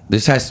know,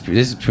 this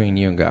is between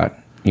you and God.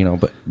 You know,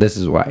 but this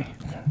is why."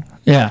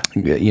 Yeah.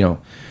 You know,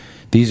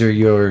 this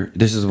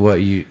is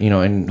what you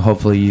know, and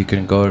hopefully you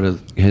can go to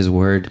his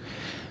word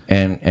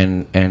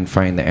and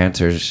find the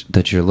answers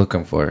that you're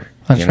looking for.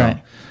 That's you know?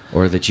 right.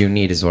 Or that you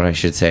need is what I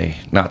should say.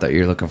 Not that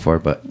you're looking for,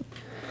 but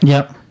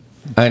Yep.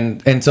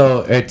 and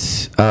so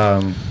it's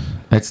got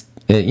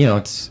to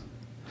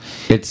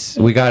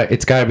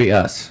be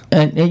us.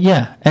 And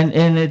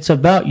it's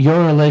about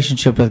your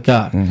relationship with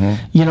God. Mm-hmm.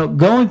 You know,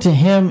 going to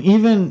Him,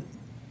 even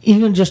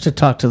just to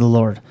talk to the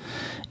Lord,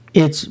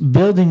 it's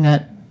building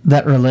that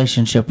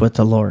relationship with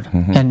the Lord,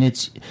 Mm-hmm. and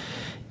it's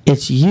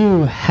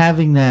you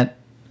having that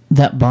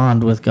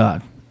bond with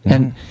God, Mm-hmm.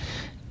 and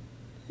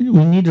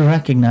we need to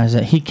recognize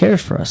that He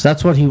cares for us.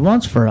 That's what He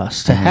wants for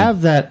us, to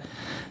have that.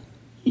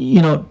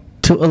 You know,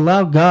 to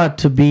allow God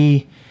to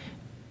be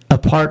a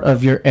part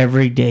of your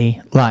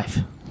everyday life.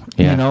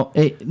 Yeah. You know,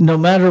 no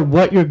matter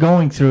what you're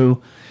going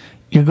through,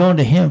 you're going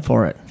to Him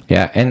for it.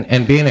 Yeah,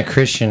 and being a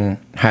Christian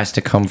has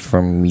to come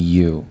from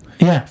you.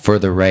 Yeah. For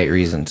the right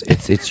reasons.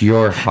 It's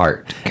your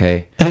heart,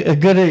 okay? A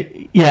good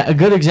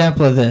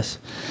example of this.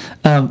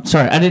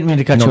 Sorry, I didn't mean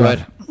to cut No, you go off.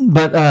 ahead.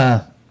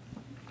 But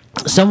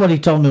somebody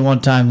told me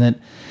one time that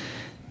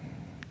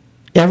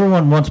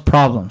everyone wants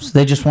problems.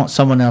 They just want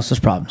someone else's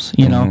problems,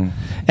 you know?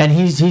 And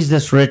he's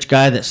this rich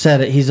guy that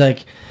said it. He's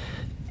like,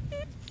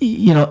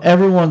 you know,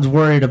 everyone's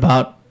worried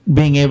about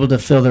being able to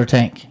fill their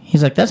tank.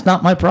 He's like, that's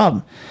not my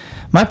problem.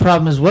 My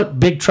problem is, what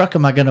big truck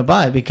am I going to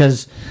buy?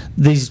 Because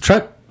these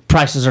truck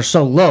prices are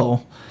so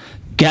low,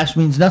 gas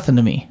means nothing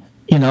to me.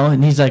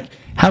 And he's like,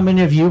 how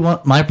many of you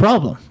want my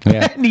problem?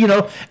 Yeah.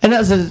 And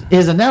that's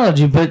his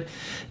analogy. But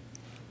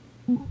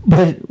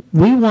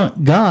we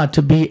want God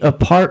to be a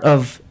part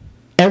of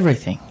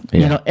everything.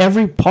 Yeah.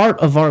 Every part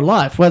of our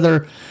life,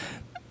 whether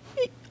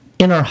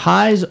in our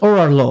highs or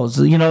our lows.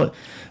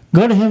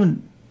 Go to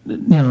him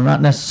and,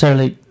 not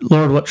necessarily,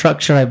 Lord, what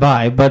truck should I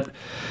buy? But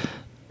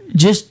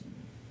just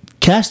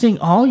casting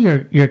all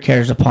your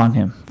cares upon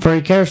him, for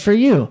he cares for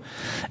you.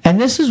 And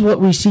this is what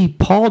we see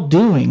Paul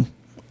doing.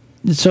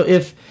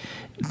 So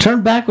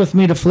turn back with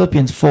me to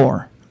Philippians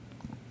 4.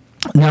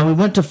 Now we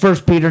went to 1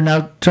 Peter,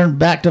 now turn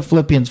back to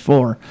Philippians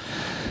 4.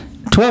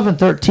 12 and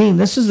 13,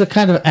 this is the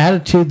kind of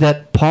attitude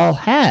that Paul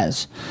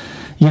has.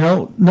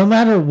 No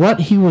matter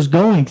what he was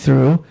going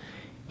through,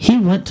 he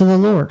went to the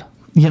Lord.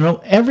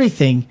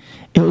 Everything,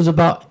 it was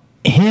about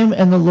him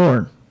and the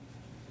Lord.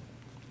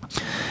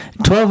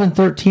 12 and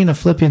 13 of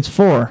Philippians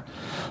 4,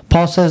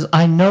 Paul says,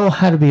 I know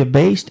how to be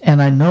abased,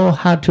 and I know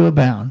how to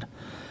abound.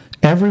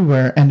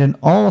 Everywhere and in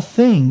all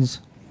things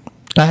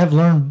I have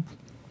learned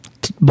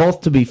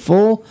both to be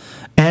full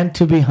and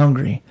to be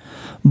hungry,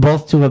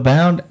 both to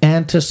abound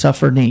and to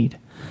suffer need.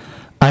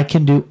 I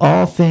can do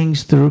all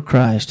things through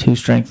Christ who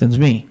strengthens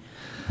me.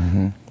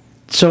 Mm-hmm.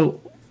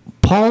 So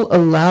Paul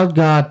allowed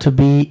God to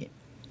be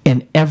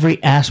in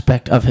every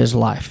aspect of his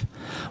life.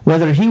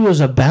 Whether he was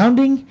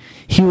abounding,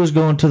 he was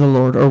going to the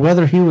Lord, or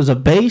whether he was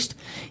abased,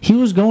 he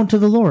was going to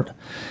the Lord.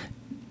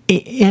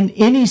 In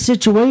any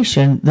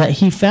situation that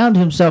he found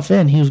himself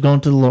in, he was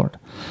going to the Lord.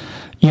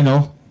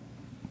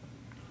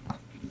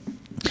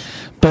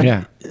 But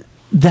yeah.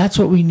 That's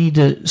what we need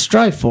to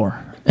strive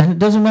for. And it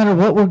doesn't matter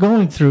what we're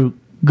going through,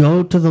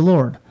 go to the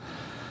Lord.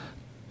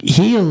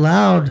 He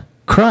allowed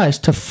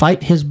Christ to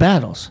fight his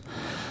battles.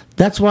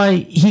 That's why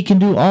he can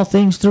do all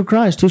things through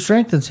Christ who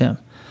strengthens him.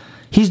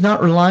 He's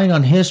not relying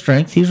on his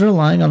strength. He's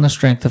relying on the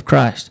strength of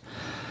Christ.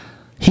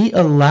 He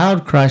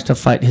allowed Christ to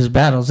fight his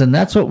battles, and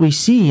that's what we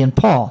see in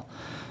Paul.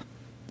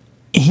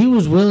 He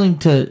was willing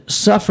to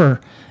suffer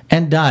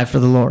and die for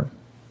the Lord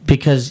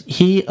because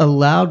he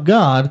allowed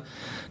God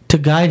to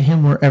guide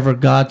him wherever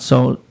God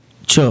so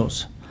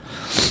chose.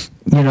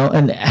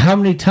 And how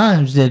many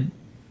times did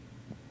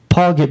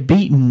Paul get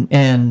beaten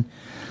and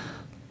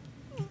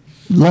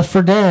left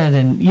for dead,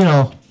 and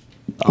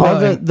all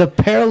the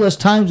perilous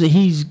times that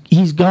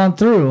he's gone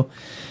through?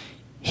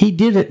 He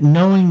did it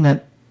knowing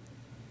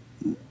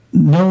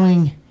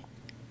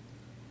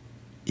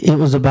it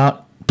was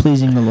about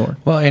pleasing the Lord.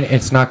 Well, and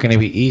it's not going to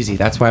be easy.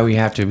 That's why we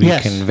have to be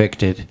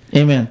convicted.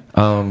 Amen.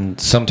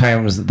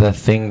 Sometimes the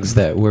things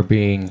that we're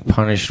being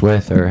punished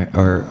with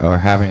or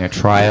having a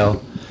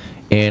trial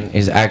in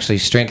is actually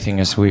strengthening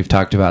us. We've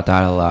talked about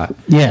that a lot.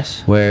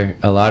 Yes. Where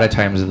a lot of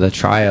times the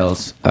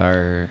trials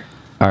are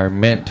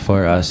meant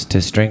for us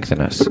to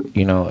strengthen us,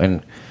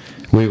 and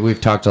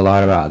we've talked a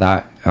lot about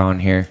that on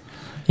here.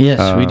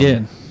 Yes, we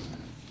did.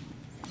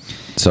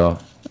 So,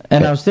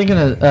 and I was thinking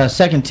of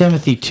 2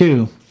 Timothy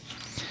 2.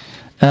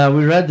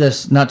 We read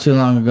this not too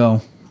long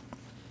ago.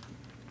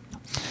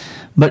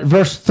 But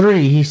verse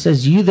 3, he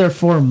says, you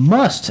therefore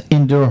must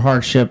endure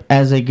hardship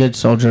as a good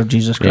soldier of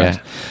Jesus Christ.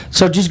 Yeah.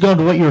 So just going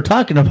to what you were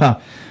talking about,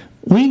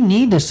 we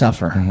need to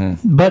suffer.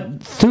 Mm-hmm.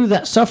 But through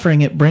that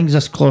suffering, it brings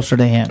us closer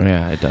to him.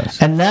 Yeah, it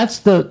does. And that's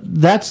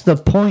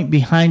the point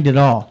behind it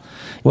all.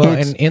 Well,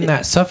 and in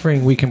that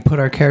suffering, we can put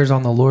our cares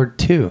on the Lord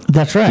too.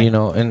 That's right.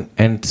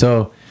 And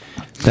so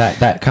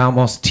that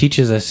almost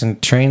teaches us and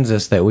trains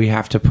us that we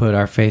have to put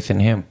our faith in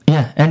him.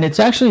 Yeah, and it's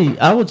actually,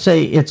 I would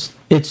say it's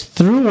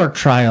through our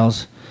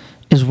trials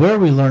is where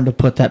we learn to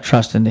put that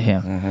trust into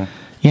him.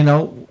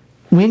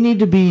 Mm-hmm. We need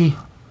to be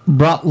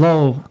brought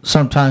low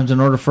sometimes in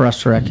order for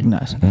us to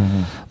recognize.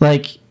 Mm-hmm.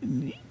 Like,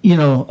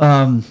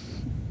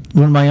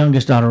 when my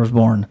youngest daughter was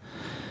born,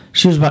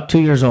 she was about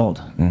 2 years old,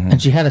 mm-hmm.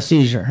 and she had a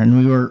seizure, and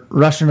we were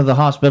rushing to the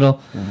hospital.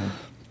 Mm-hmm.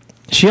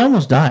 She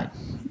almost died.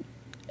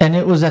 And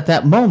it was at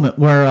that moment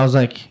where I was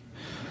like,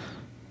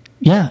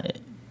 yeah,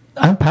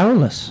 I'm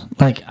powerless.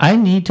 Like, I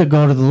need to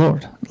go to the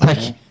Lord. Like,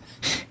 mm-hmm.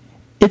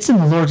 It's in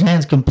the Lord's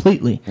hands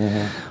completely.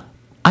 Mm-hmm.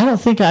 I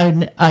don't think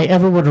I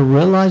ever would have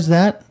realized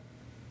that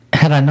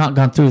had I not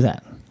gone through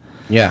that.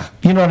 Yeah.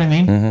 You know what I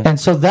mean? Mm-hmm. And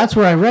so that's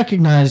where I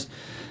recognized,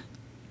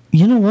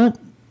 you know what?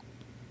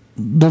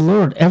 The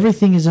Lord,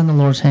 everything is in the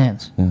Lord's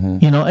hands.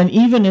 Mm-hmm. And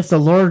even if the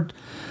Lord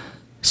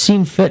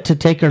seen fit to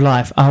take her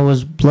life, I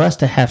was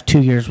blessed to have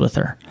 2 years with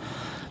her.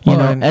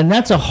 And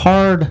that's a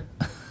hard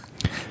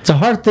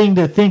thing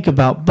to think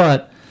about,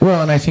 but...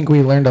 Well, and I think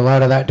we learned a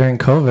lot of that during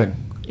COVID.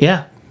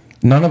 Yeah.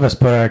 None of us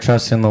put our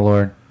trust in the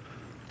Lord.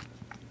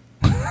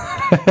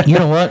 You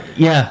know what?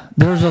 Yeah,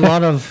 there's a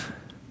lot of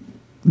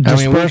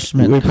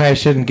disbursement. We probably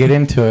shouldn't get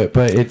into it,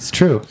 but it's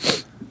true.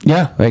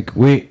 Yeah. Like,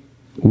 we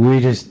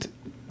just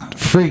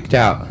freaked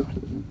out.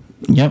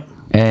 Yep.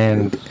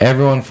 And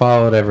everyone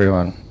followed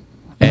everyone.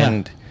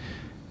 Yeah.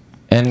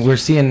 And we're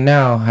seeing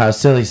now how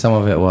silly some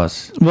of it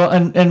was. Well,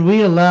 and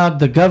we allowed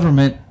the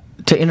government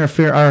to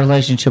interfere our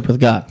relationship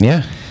with God.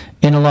 Yeah.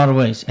 in a lot of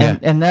ways.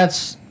 And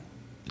that's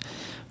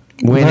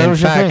when where in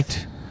was your fact,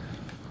 faith?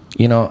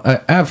 you know,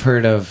 I've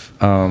heard of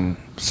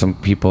some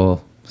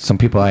people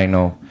I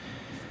know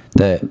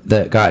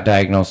that got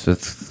diagnosed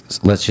with,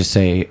 let's just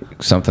say,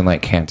 something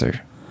like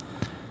cancer.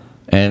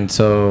 And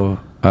so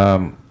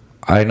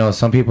I know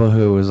some people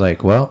who was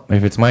like, well,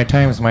 if it's my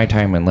time, it's my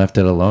time, and left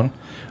it alone.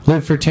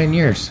 Lived for 10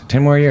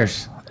 more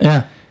years.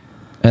 Yeah.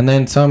 And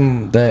then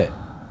some that,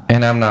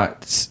 and I'm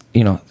not,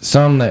 you know,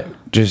 some that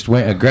just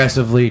went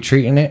aggressively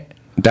treating it,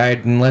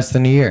 died in less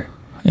than a year.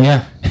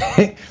 Yeah.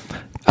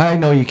 I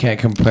know you can't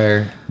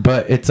compare,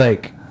 but it's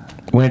like,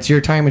 when it's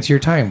your time, it's your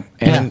time.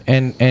 And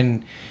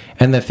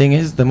and the thing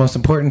is, the most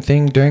important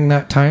thing during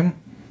that time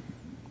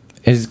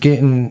is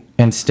getting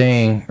and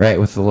staying right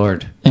with the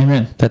Lord.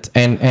 Amen. That's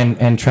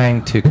and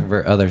trying to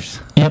convert others.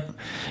 Yep.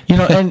 You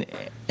know,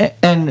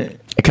 and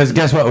because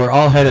guess what? We're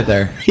all headed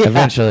there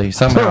eventually,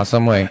 somehow,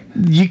 some way.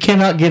 you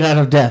cannot get out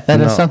of death. That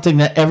is No. something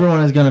that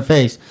everyone is going to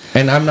face.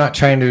 And I'm not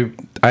trying to.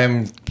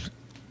 I'm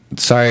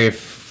sorry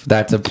if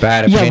that's a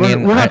bad Yeah,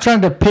 opinion. we're not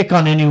trying to pick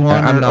on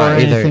anyone I'm or not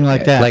either. anything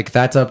like that. Like,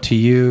 that's up to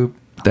you.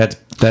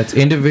 That's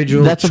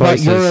individual That's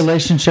choices. about your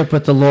relationship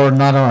with the Lord,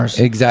 not ours.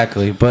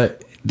 Exactly.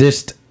 But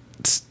just,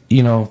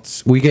 you know,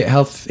 we get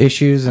health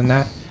issues and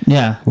that.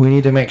 Yeah. We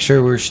need to make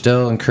sure we're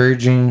still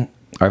encouraging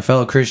our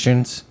fellow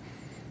Christians,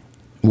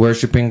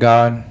 worshiping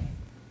God,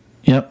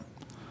 Yep.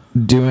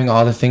 doing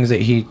all the things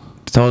that He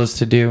told us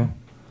to do.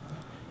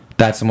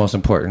 That's the most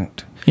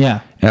important.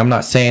 Yeah. And I'm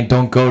not saying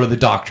don't go to the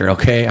doctor,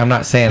 okay? I'm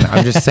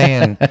just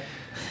saying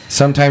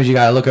sometimes you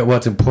got to look at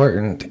what's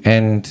important.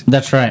 And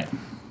That's right.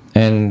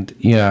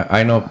 yeah,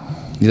 I know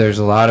there's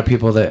a lot of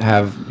people that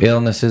have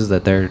illnesses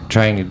that they're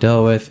trying to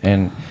deal with.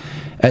 And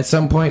at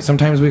some point,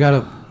 sometimes we got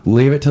to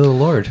leave it to the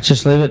Lord.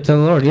 Just leave it to the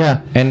Lord.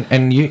 Yeah.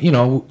 And you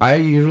know, I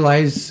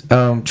utilize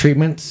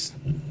treatments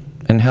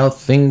and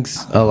health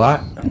things a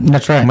lot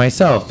That's right.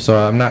 myself. So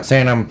I'm not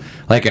saying I'm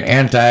like an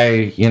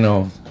anti, you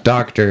know,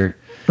 doctor.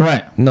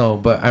 Right. No,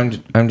 but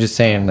I'm just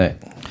saying that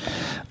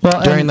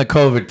Well, during and the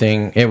COVID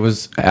thing, it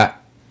was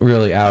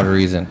really out of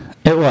reason.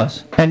 it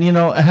was. And you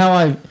know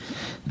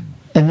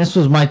and this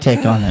was my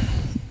take on it.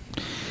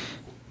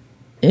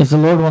 If the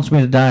Lord wants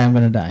me to die, I'm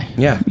going to die.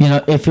 Yeah. You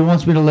know, if He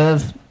wants me to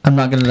live, I'm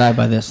not going to die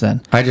by this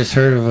then. I just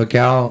heard of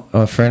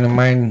a friend of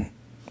mine,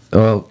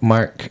 well,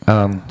 Mark,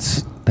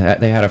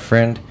 they had a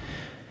friend.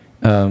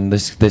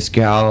 This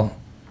gal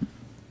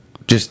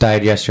just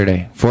died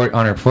yesterday.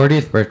 On her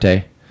 40th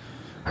birthday,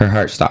 her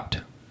heart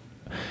stopped.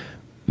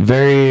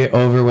 Very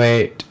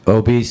overweight,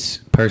 obese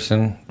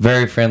person.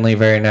 Very friendly,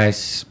 very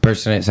nice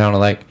person, it sounded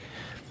like.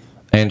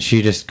 And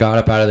she just got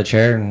up out of the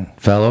chair and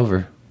fell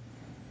over.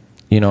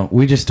 You know,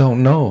 we just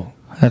don't know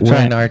That's when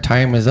right. our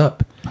time is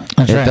up.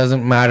 That's It right.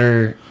 doesn't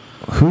matter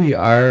who you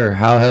are or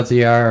how healthy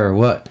you are or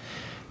what.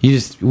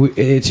 It's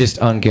just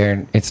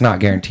unguaranteed. It's not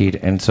guaranteed.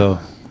 And so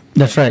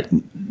That's right.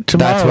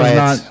 Tomorrow why is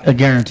it's- not a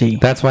guarantee.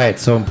 that's why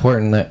it's so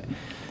important that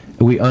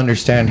we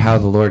understand how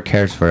the Lord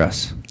cares for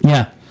us.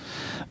 Yeah.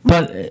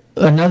 But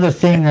another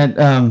thing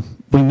that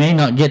we may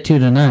not get to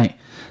tonight,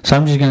 so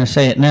I'm just going to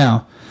say it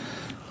now.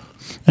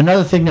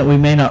 Another thing that we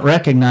may not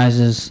recognize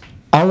is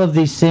all of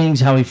these things,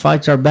 how He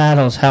fights our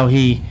battles,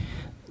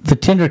 the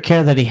tender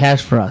care that He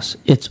has for us.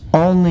 It's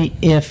only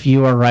if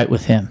you are right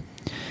with Him.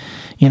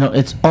 You know,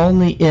 it's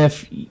only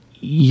if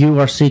you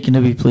are seeking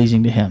to be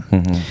pleasing to Him.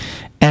 Mm-hmm.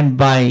 And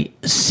by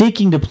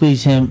seeking to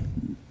please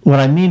Him, what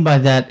I mean by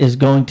that is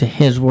going to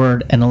His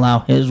Word and allow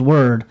His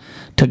Word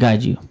to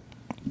guide you.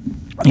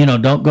 You know,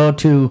 don't go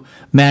to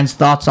man's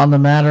thoughts on the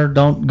matter.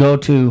 Don't go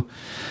to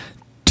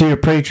your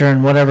preacher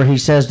and whatever he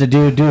says to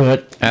do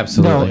it.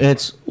 Absolutely. No,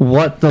 it's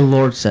what the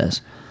Lord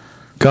says.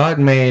 God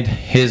made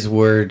His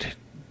word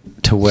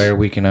to where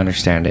we can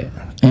understand it.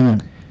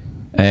 Amen.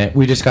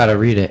 We just got to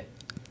read it.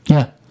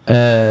 Yeah.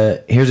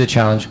 Here's a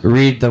challenge.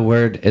 Read the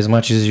word as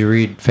much as you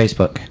read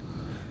Facebook.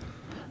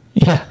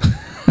 Yeah.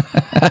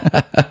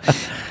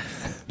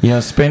 You know,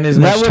 spend as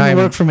That much wouldn't time.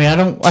 work for me. I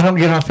don't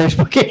get on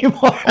Facebook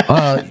anymore.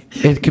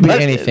 It could be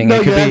But- anything. No, It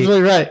could you're be.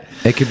 absolutely right.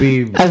 It could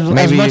be As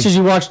maybe much as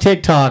you watch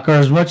TikTok or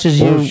as much as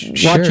you Well, watch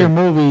sure. your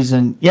movies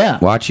and yeah.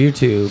 watch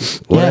YouTube,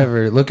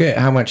 whatever. Look at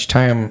how much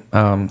time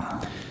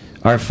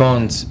our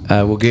phones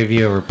will give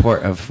you a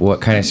report of what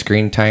kind of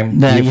screen time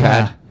That- you've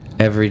yeah. had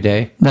every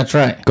day. That's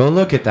right. Go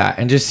look at that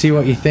and just see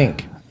what you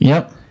think.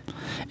 Yep.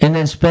 And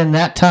then spend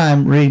that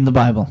time reading the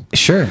Bible,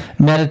 Sure.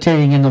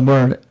 meditating in the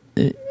Word,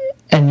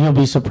 and you'll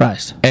be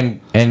surprised. And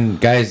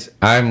guys,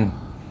 I'm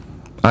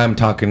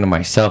talking to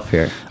myself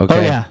here. Okay.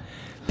 Oh, yeah.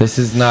 This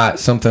is not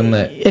something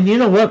that. And you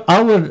know what?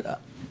 I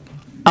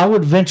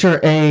would venture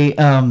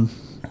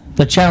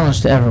the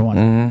challenge to everyone.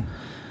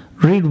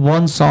 Mm-hmm. Read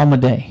one psalm a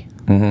day.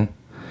 Mm-hmm.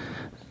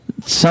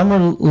 Some are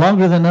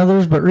longer than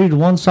others, but read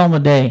one psalm a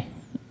day.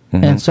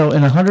 Mm-hmm. And so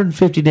in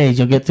 150 days,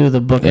 you'll get through the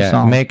book of Yeah.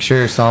 Psalms. Make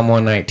sure Psalm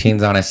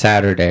 119's on a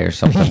Saturday or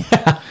something.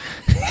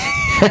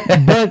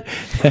 But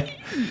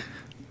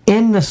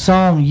in the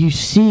psalm, you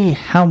see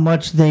how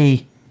much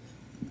they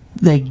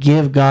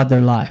give God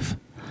their life,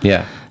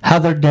 Yeah. how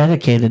they're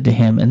dedicated to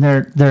Him, and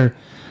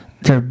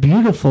they're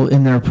beautiful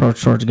in their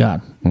approach towards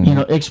God. You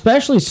know,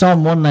 especially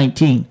Psalm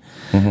 119.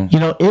 You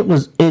know,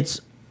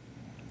 it's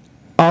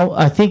all,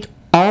 I think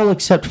all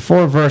except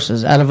 4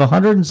 verses out of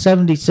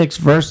 176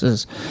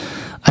 verses.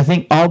 I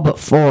think all but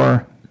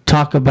 4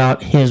 talk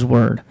about His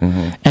Word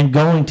and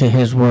going to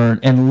His Word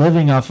and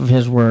living off of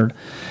His Word.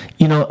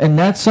 You know, and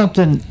that's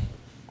something,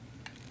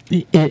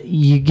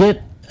 you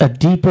get a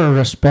deeper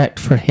respect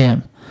for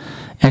Him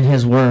and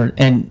His Word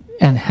and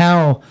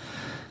how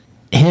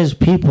His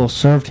people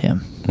served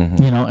Him,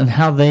 you know, and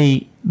how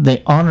they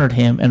honored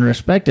Him and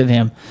respected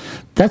Him.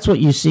 That's what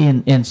you see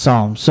in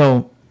Psalms.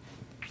 So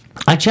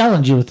I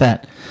challenge you with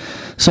that.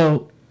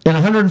 So in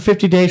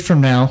 150 days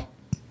from now,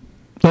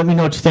 let me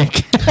know what you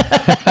think.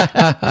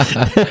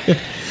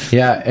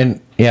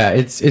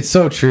 It's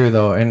so true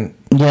though, and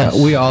yes,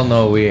 we all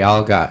know we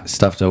all got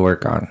stuff to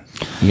work on.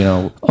 You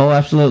know. Oh,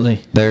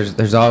 absolutely.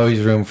 There's always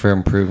room for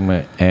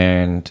improvement,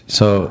 and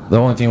so the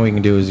only thing we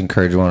can do is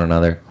encourage one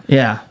another.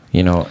 Yeah.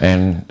 You know,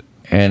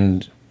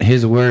 and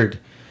His Word,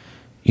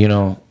 you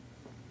know,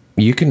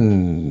 you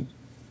can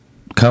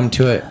come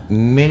to it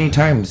many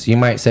times. You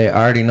might say,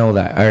 I already know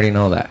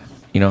that,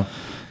 you know.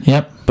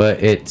 Yep.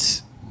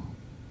 But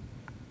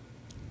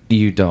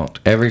you don't.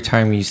 Every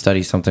time you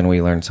study something,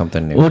 we learn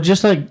something new. Well,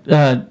 just like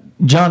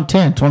John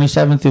 10,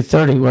 27 through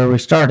 30, where we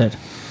started.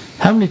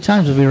 How many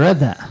times have we read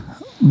that?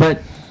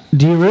 But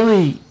do you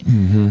really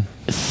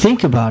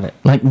think about it?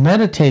 Like,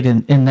 meditate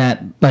in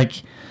that.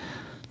 Like,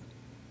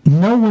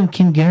 no one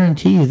can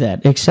guarantee you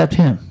that except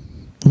Him.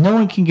 No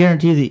one can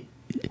guarantee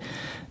that.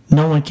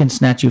 No one can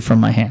snatch you from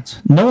my hands.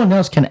 No one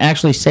else can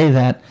actually say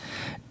that,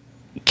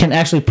 can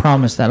actually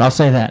promise that. I'll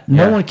say that.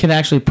 No one can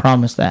actually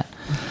promise that.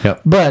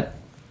 Yep. But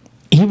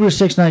Hebrews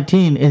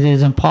 6:19, it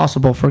is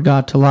impossible for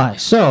God to lie.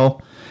 So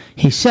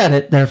He said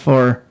it,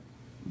 therefore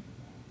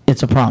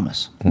it's a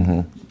promise.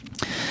 And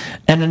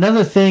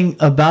another thing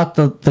about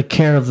the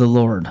care of the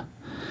Lord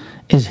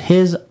is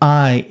His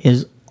eye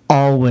is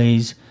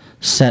always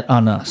set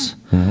on us.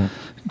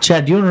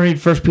 Chad, do you want to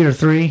read 1 Peter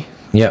 3?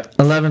 Yep.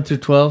 11 through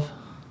 12?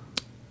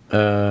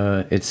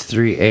 It's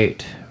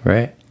 3:8,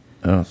 right?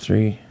 Oh,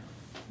 3.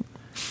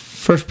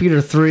 1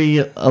 Peter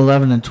 3,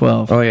 11 and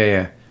 12. Oh,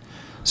 yeah.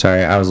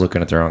 Sorry, I was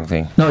looking at the wrong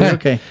thing. No, you're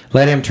okay.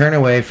 Let him turn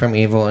away from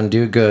evil and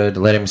do good.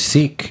 Let him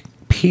seek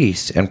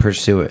peace and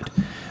pursue it.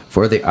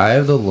 For the eye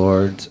of the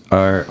Lord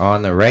are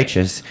on the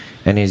righteous,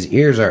 and His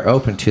ears are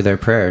open to their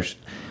prayers.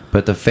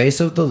 But the face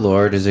of the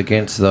Lord is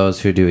against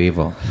those who do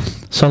evil.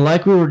 So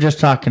like we were just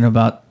talking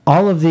about,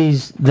 all of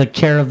these, the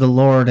care of the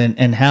Lord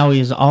and how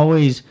He is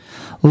always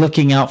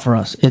looking out for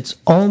us. It's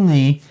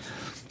only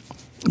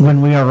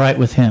when we are right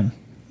with Him.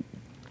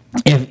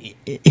 If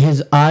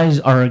His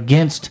eyes are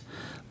against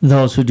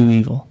those who do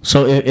evil.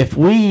 So if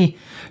we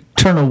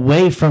turn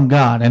away from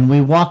God and we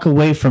walk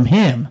away from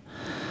Him,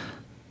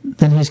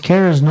 then His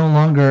care is no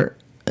longer,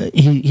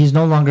 He's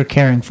no longer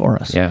caring for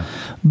us. Yeah.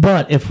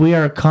 But if we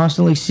are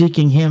constantly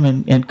seeking Him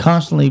and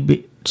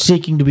constantly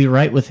seeking to be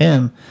right with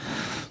Him,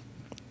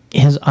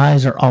 His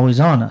eyes are always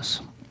on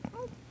us.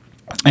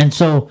 And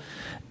so,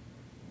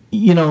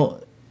 you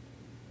know,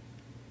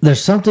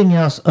 there's something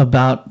else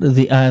about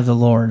the eye of the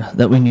Lord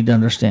that we need to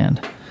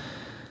understand.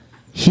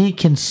 He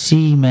can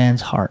see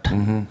man's heart.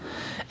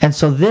 And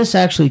so this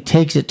actually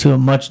takes it to a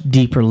much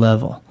deeper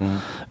level.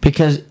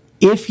 Because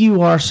if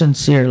you are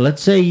sincere,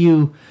 let's say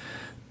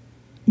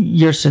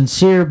you're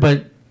sincere,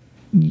 but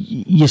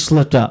you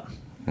slipped up.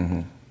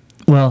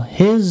 Well,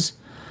 His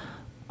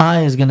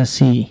eye is going to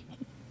see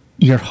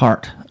your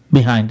heart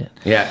behind it.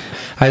 Yeah.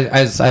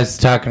 I was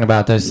talking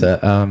about this.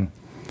 The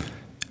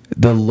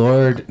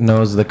Lord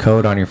knows the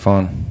code on your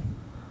phone.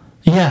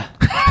 Yeah.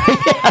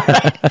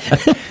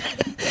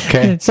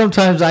 Okay.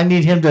 Sometimes I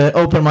need Him to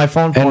open my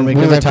phone for And me we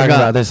because were I talking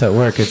forgot. about this at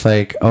work. It's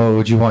like, oh,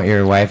 would you want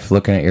your wife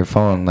looking at your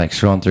phone, like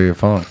scrolling through your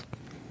phone?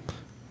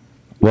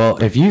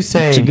 Well, if you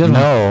say a good one.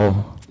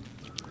 no,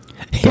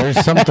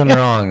 there's something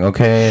wrong.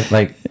 Okay,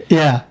 like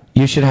Yeah.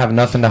 you should have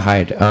nothing to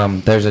hide.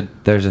 There's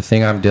a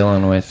thing I'm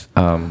dealing with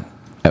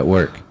at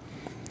work,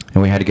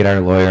 and we had to get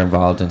our lawyer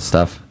involved and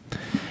stuff.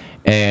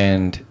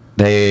 And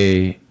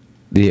the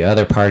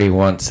other party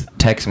wants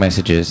text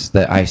messages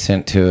that I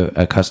sent to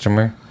a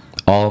customer.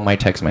 All my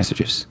text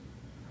messages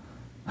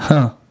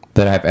that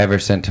I've ever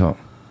sent to him.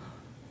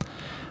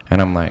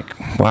 And I'm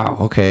like, wow,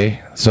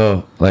 okay.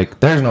 So, like,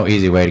 there's no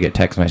easy way to get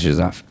text messages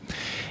off.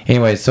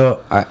 Anyway,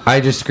 so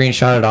I just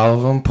screenshotted all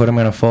of them, put them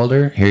in a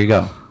folder. Here you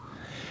go.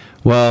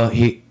 Well,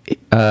 he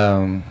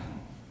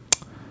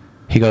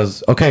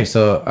goes, okay,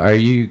 so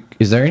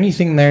is there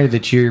anything there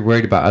that you're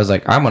worried about? I was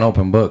like, I'm an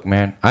open book,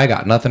 man. I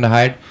got nothing to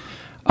hide.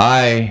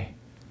 I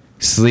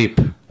sleep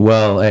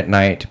well at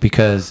night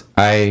because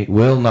I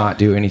will not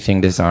do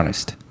anything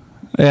dishonest.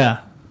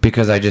 Yeah.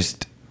 Because I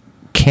just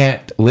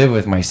can't live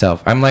with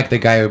myself. I'm like the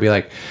guy who would be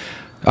like,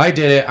 I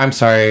did it. I'm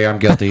sorry. I'm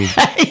guilty.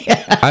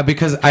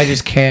 Because I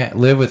just can't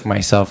live with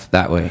myself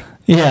that way.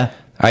 Yeah.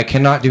 I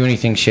cannot do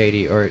anything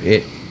shady or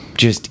it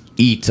just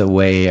eats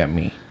away at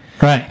me.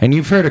 Right. And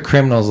you've heard of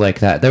criminals like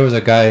that. There was a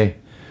guy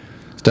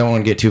don't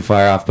want to get too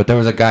far off, but there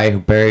was a guy who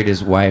buried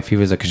his wife. He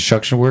was a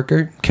construction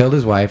worker, killed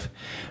his wife,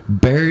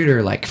 buried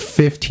her like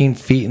 15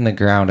 feet in the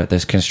ground at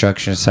this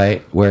construction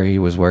site where he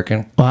was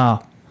working.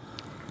 Wow.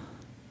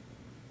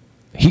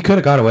 He could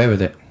have got away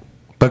with it,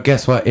 but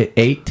guess what? It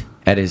ate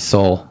at his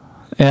soul.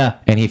 Yeah.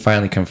 And he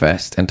finally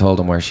confessed and told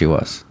him where she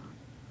was.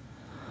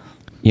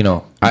 You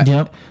know, I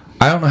don't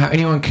know how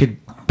anyone could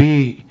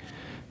be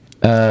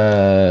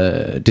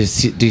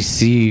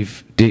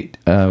divisive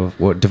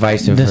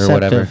or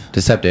whatever.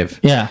 Deceptive.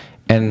 Yeah.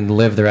 And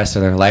live the rest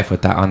of their life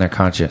with that on their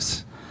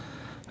conscience.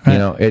 Right. You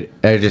know,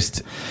 I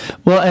just...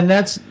 Well, and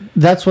that's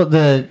what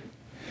the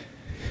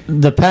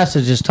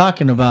passage is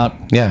talking about.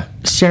 Yeah.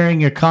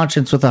 Searing your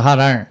conscience with a hot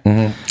iron.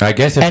 Mm-hmm. I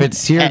guess if it's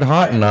seared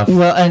hot enough.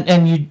 Well,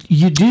 and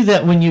you do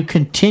that when you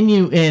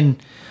continue in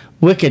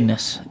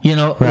wickedness. You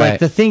know, right. like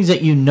the things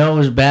that you know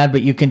is bad,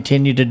 but you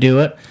continue to do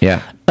it.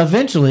 Yeah.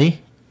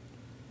 Eventually,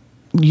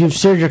 you've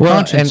seared your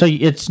conscience, so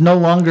it's no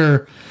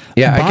longer.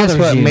 Yeah, I guess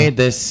what made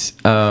this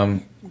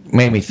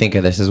made me think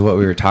of this is what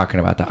we were talking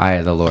about, the eye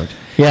of the Lord.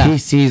 Yeah. He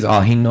sees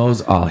all. He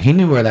knows all. He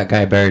knew where that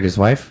guy buried his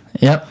wife.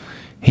 Yep.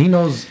 He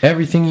knows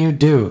everything you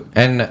do.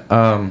 And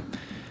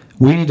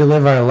we need to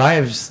live our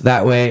lives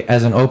that way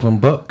as an open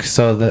book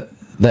so that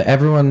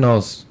everyone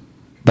knows.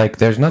 Like,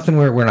 there's nothing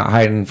we're not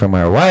hiding from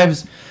our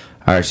wives,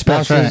 our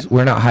spouses. Right.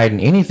 We're not hiding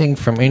anything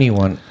from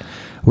anyone.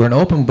 We're an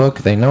open book.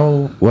 They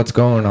know what's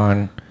going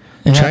on.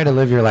 Yeah. Try to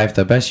live your life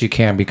the best you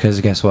can because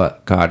guess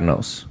what? God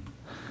knows.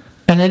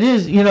 And it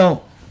is, you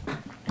know,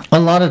 a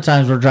lot of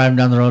times we're driving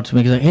down the road to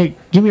me, like, hey,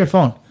 give me your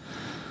phone.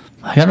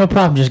 I got no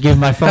problem just giving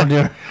my phone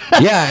to her.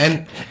 Yeah,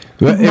 and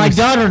my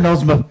daughter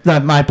knows my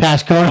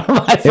passcode on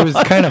my phone. It was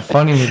kind of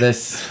funny with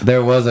this.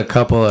 There was a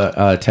couple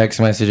of text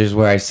messages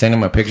where I sent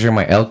him a picture of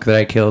my elk that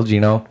I killed, you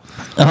know?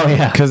 Oh,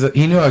 yeah. Because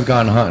he knew I was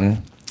gone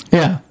hunting.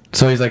 Yeah.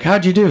 So he's like,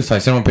 how'd you do? So I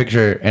sent him a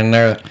picture, and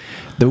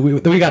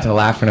we got to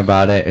laughing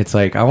about it. It's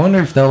like, I wonder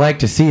if they'll like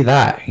to see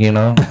that, you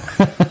know?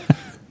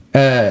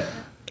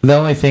 The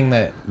only thing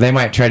that they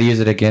might try to use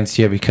it against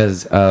you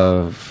because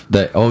of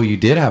you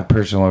did have a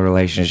personal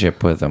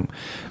relationship with them.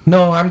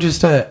 No, I'm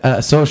just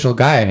a social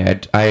guy.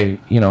 I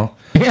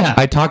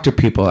I talk to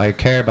people. I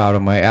care about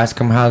them. I ask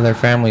them how their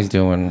family's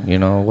doing, you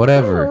know,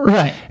 whatever.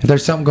 Right. If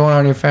there's something going on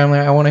in your family,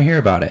 I want to hear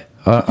about it.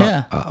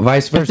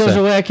 Vice versa. If there's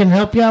a way I can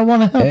help you, I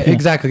want to help you.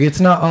 Exactly.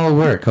 It's not all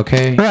work,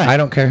 okay? Right. I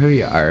don't care who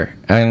you are.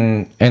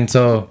 And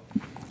so...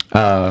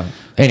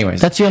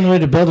 anyways, that's the only way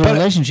to build a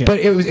relationship. But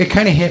it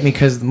kind of hit me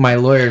because my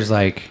lawyer's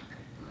like,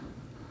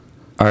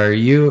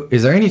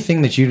 is there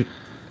anything that you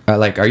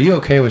are you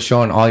okay with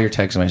showing all your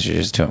text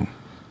messages to him?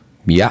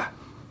 Yeah,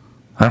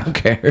 I don't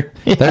care.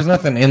 Yeah. There's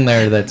nothing in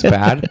there that's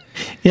bad.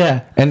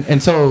 Yeah,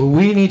 and so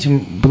we need to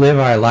live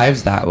our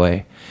lives that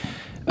way.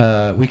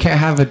 We can't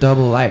have a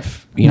double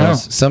life. You know,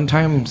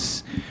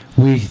 sometimes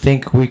we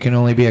think we can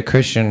only be a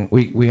Christian.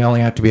 We only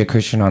have to be a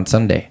Christian on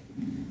Sunday.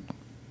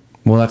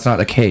 Well, that's not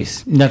the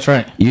case. That's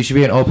right. You should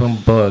be an open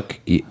book,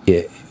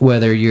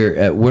 whether you're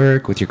at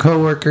work with your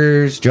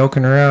coworkers,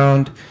 joking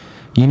around.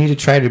 You need to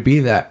try to be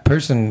that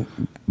person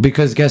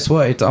because guess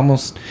what? It's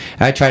almost...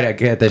 I try to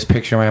get this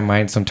picture in my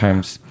mind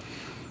sometimes.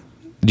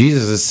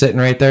 Jesus is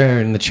sitting right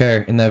there in the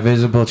chair, in the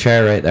visible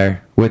chair right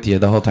there with you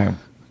the whole time.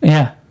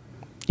 Yeah.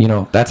 You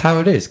know, that's how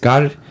it is.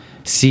 God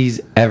sees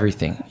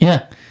everything.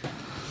 Yeah.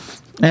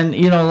 And,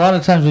 you know, a lot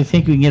of times we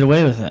think we can get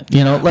away with it.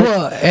 You know,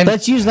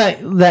 let's use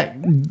that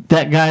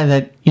guy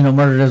that, you know,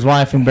 murdered his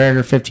wife and buried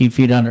her 15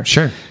 feet under.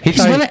 Sure. He's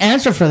going to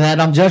answer for that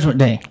on Judgment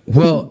Day.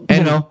 Well,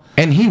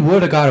 and he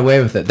would have got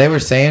away with it. They were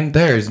saying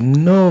there's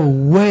no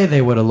way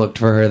they would have looked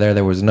for her there.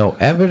 There was no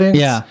evidence.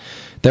 Yeah.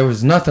 There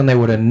was nothing. They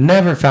would have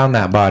never found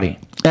that body.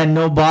 And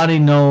no body,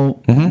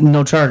 no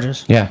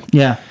charges. Yeah.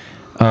 Yeah.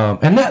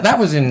 And that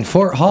was in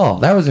Fort Hall.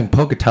 That was in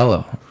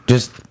Pocatello,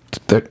 just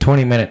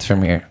 20 minutes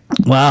from here.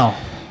 Wow.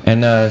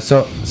 And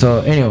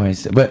so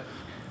anyways, but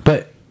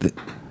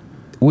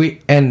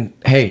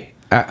hey,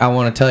 I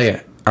want to tell you,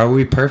 are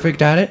we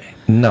perfect at it?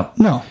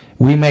 No.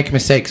 We make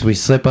mistakes. We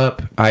slip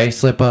up. I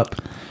slip up.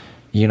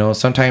 You know,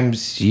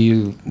 sometimes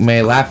you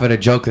may laugh at a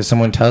joke that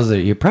someone tells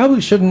that you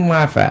probably shouldn't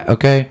laugh at.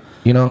 Okay,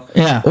 you know.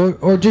 Yeah.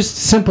 Or just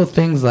simple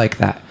things like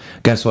that.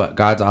 Guess what?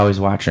 God's always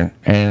watching,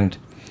 and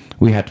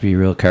we have to be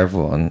real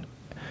careful. And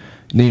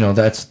you know,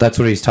 that's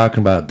what he's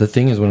talking about. The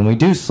thing is, when we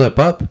do slip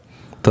up,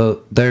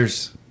 the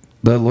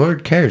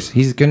Lord cares.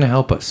 He's going to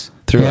help us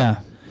through it.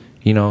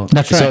 You know,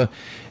 that's right. So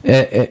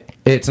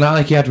it's not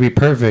like you have to be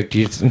perfect.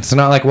 It's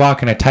not like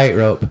walking a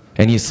tightrope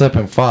and you slip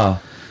and fall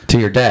to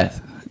your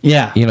death.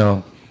 Yeah. You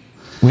know,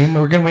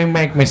 we're going to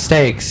make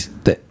mistakes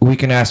that we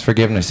can ask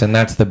forgiveness, and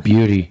that's the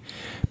beauty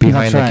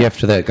behind the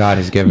gift that God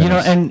has given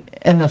us. You know,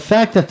 and the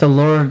fact that the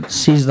Lord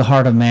sees the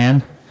heart of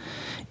man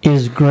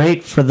is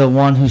great for the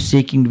one who's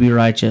seeking to be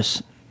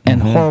righteous.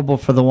 And horrible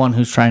for the one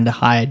who's trying to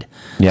hide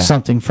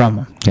something from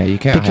him. Yeah, you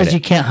can't hide it. Because you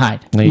can't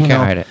hide. No, you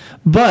can't hide it.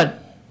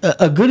 But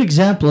a good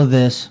example of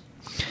this,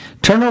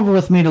 turn over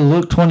with me to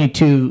Luke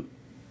 22,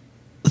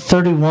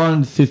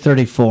 31 through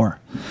 34.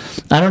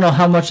 I don't know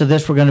how much of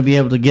this we're going to be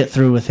able to get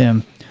through with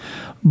him.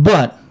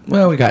 But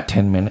Well, we got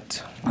 10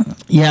 minutes.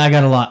 Yeah, I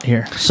got a lot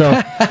here.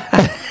 So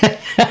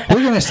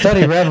We're going to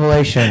study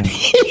Revelation.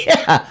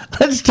 yeah,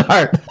 let's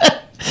start.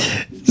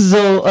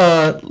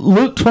 So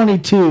Luke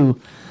 22,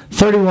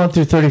 31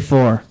 through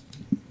 34.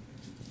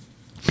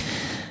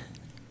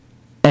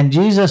 And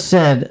Jesus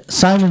said,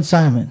 Simon,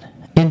 Simon,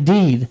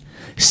 indeed,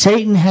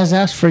 Satan has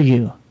asked for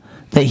you,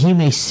 that he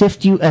may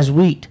sift you as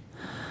wheat.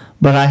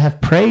 But I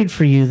have prayed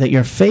for you that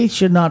your faith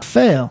should not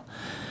fail.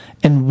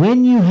 And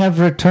when you have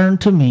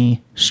returned to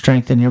me,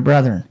 strengthen your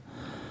brethren.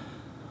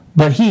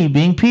 But he,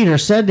 being Peter,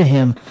 said to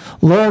him,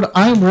 Lord,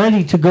 I am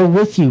ready to go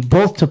with you,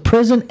 both to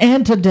prison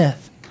and to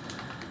death.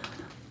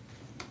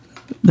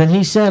 Then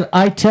he said,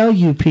 I tell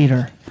you,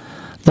 Peter,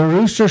 the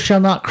rooster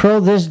shall not crow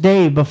this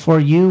day before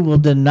you will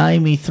deny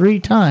me 3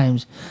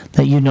 times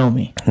that you know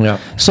me. Yeah.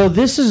 So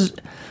this is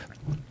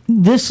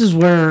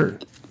where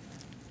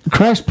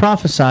Christ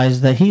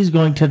prophesies that he's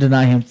going to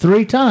deny him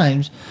 3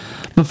 times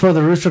before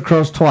the rooster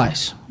crows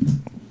twice.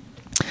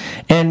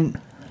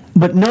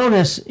 But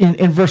notice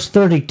in verse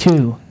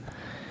 32,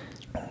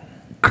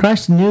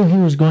 Christ knew he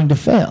was going to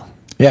fail.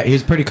 Yeah, he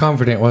was pretty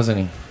confident, wasn't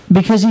he?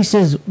 Because he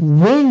says,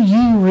 when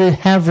you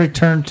have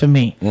returned to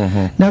me.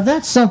 Mm-hmm. Now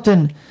that's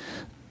something,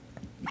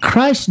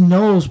 Christ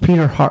knows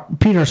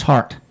Peter's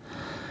heart.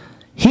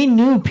 He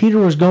knew Peter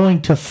was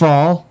going to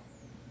fall,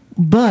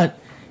 but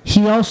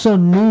he also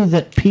knew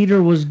that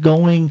Peter was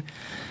going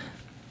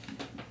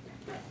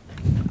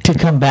to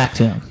come back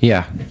to him.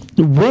 Yeah.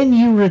 When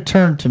you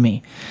return to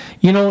me.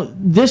 You know,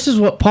 this is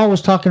what Paul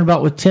was talking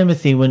about with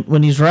Timothy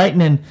when he's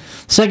writing in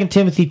 2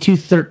 Timothy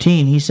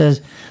 2:13. He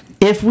says,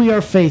 if we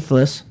are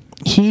faithless,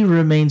 he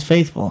remains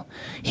faithful.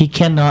 He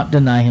cannot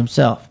deny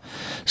himself.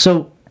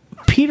 So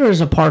Peter is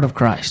a part of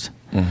Christ.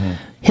 Mm-hmm.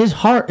 His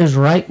heart is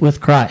right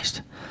with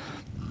Christ.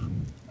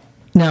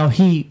 Now,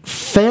 he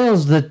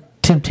fails the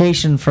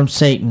temptation from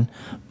Satan,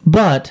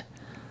 but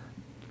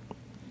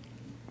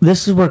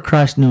this is where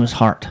Christ knew his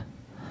heart.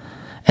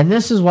 And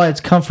this is why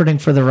it's comforting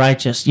for the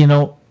righteous. You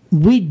know,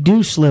 we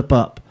do slip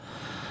up,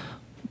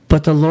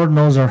 but the Lord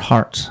knows our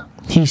hearts.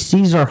 He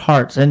sees our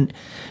hearts. And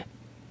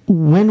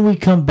when we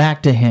come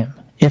back to him,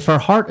 if our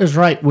heart is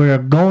right, we're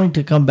going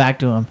to come back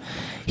to him.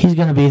 He's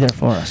going to be there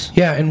for us.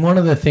 Yeah, and one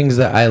of the things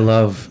that I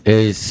love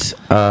is,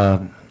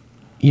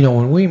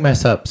 when we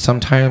mess up,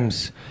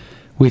 sometimes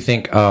we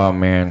think, oh,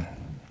 man,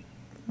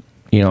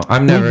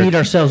 I'm never... We beat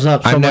ourselves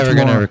up so I'm much never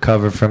going to more.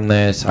 recover from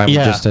this. I'm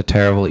just a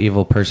terrible,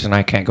 evil person.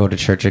 I can't go to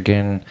church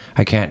again.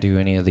 I can't do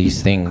any of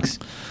these things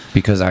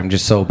because I'm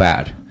just so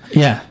bad.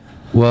 Yeah.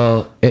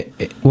 Well,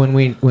 when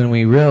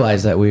we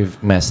realize that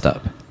we've messed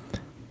up,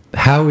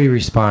 how we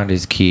respond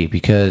is key,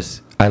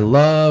 because I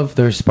love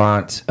the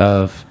response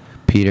of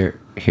Peter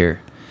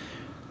here.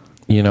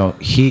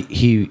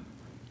 He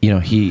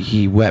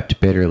wept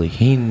bitterly.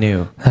 He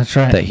knew That's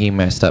right. that he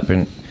messed up,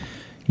 and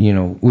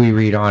we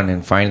read on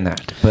and find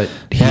that. But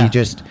he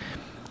just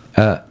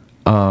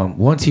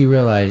once he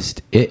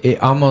realized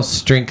it almost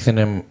strengthened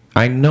him.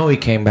 I know he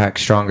came back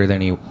stronger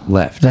than he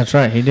left. That's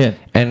right, he did.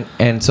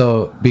 And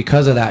so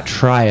because of that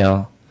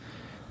trial,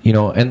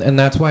 and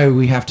that's why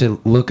we have to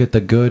look at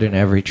the good in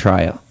every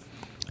trial,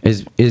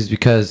 is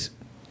because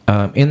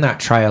in that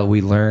trial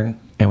we learn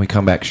and we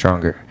come back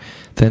stronger.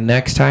 The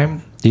next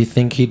time, do you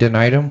think he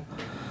denied him?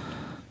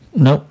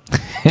 Nope.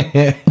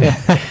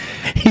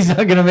 He's not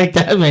going to make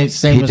that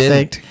same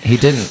mistake. He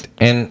didn't.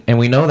 And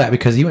we know that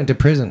because he went to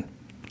prison.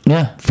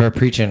 Yeah. For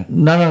preaching.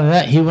 Not only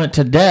that, he went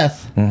to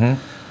death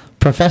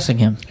professing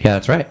him. Yeah,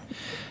 that's right.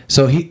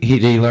 So he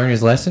did he learn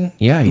his lesson?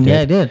 Yeah, he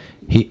did. Yeah,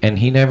 he did.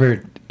 He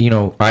never,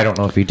 I don't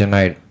know if he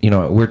denied,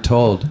 we're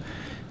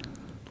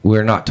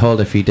not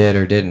told if he did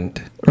or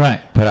didn't.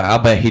 Right. But I'll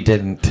bet he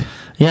didn't.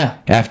 Yeah.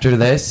 After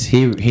this,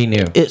 he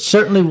knew. It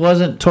certainly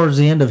wasn't towards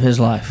the end of his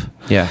life.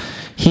 Yeah.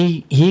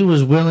 He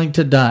was willing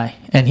to die,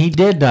 and he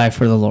did die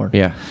for the Lord.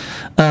 Yeah.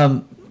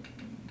 Now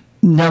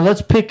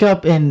let's pick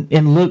up in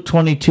Luke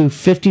 22,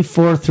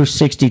 54 through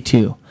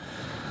 62.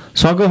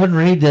 So I'll go ahead and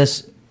read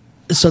this.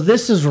 So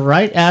this is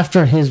right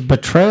after his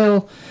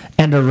betrayal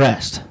and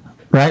arrest,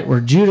 right? Where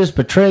Judas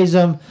betrays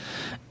him,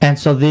 and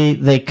so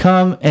they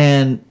come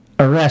and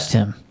arrest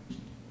him.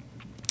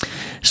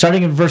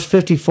 Starting in verse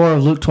 54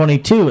 of Luke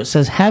 22, it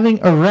says, having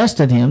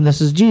arrested him,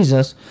 this is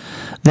Jesus,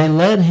 they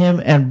led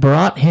him and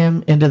brought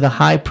him into the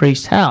high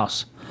priest's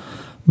house.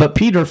 But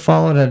Peter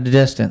followed at a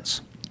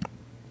distance.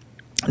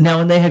 Now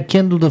when they had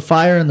kindled a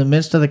fire in the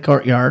midst of the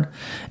courtyard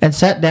and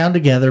sat down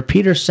together,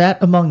 Peter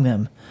sat among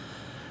them.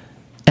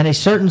 And a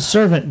certain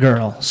servant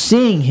girl,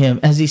 seeing him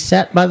as he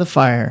sat by the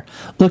fire,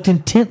 looked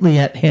intently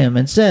at him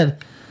and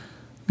said,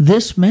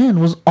 this man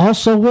was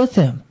also with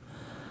him.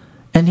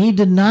 And he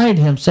denied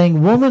him,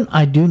 saying, woman,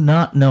 I do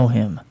not know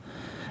him.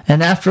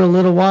 And after a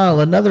little while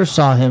another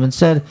saw him and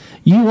said,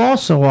 you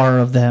also are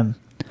of them.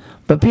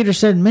 But Peter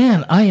said,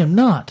 man, I am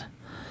not.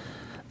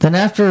 Then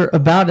after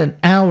about an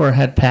hour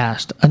had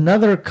passed,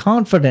 another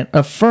confident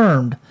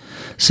affirmed,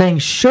 saying,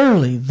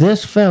 surely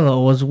this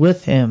fellow was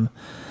with him,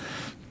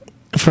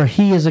 for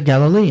he is a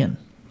Galilean.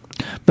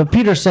 But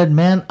Peter said,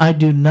 man, I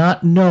do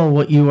not know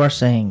what you are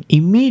saying.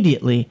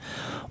 Immediately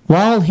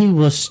while he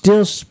was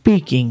still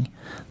speaking,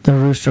 the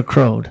rooster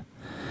crowed.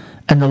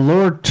 And the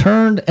Lord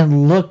turned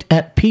and looked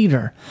at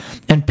Peter.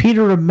 And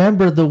Peter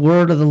remembered the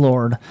word of the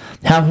Lord,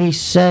 how he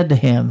said to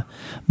him,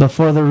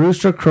 before the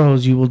rooster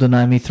crows, you will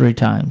deny me 3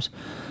 times.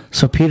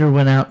 So Peter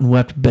went out and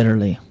wept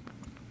bitterly.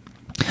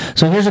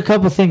 So here's a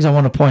couple of things I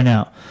want to point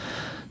out.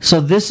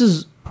 So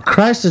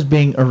Christ is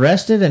being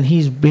arrested, and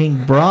he's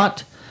being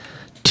brought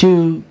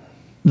to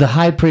the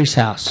high priest's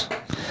house.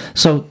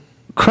 So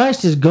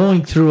Christ is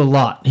going through a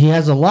lot. He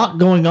has a lot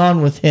going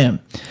on with him.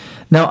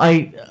 Now,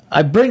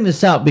 I bring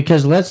this out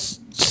because let's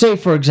say,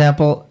 for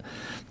example,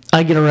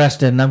 I get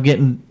arrested and I'm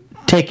getting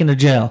taken to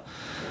jail.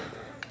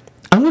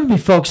 I'm going to be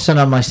focusing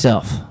on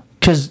myself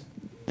because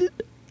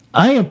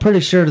I am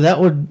pretty sure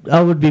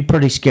I would be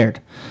pretty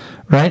scared,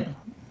 right?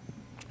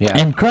 Yeah.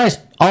 And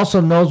Christ also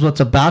knows what's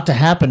about to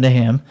happen to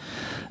him.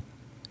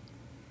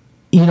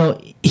 You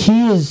know,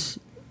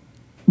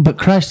 but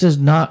Christ is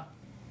not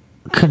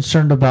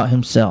concerned about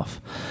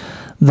himself.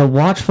 The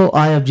watchful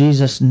eye of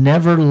Jesus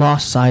never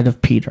lost sight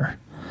of Peter.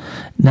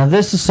 Now,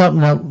 this is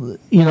something that,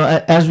 you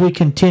know, as we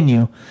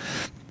continue,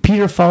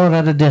 Peter followed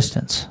at a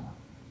distance.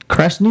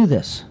 Christ knew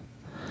this.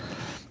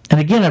 And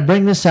again, I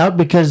bring this out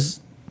because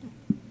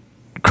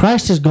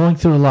Christ is going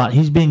through a lot.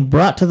 He's being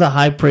brought to the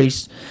high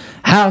priest's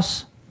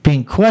house,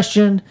 being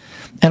questioned,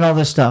 and all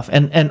this stuff.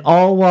 And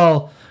all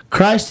while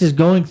Christ is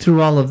going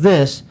through all of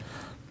this,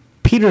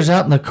 Peter's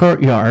out in the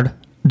courtyard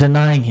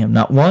denying him.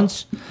 Not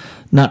once,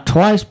 not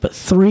twice, but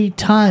 3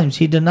 times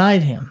he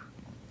denied him.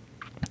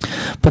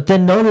 But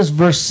then notice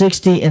verse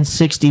 60 and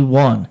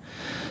 61.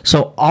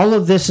 So all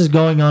of this is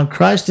going on.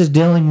 Christ is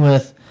dealing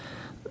with,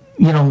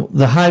 you know,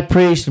 the high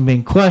priest and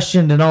being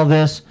questioned and all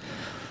this.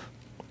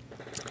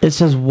 It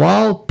says,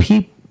 while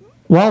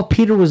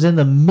Peter was in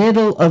the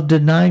middle of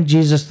denying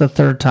Jesus the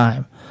 3rd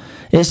time,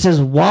 it says,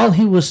 while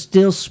he was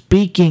still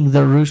speaking,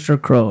 the rooster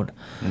crowed.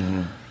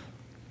 Mm-hmm.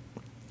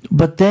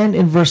 But then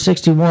in verse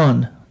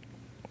 61,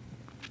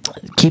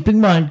 keep in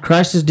mind,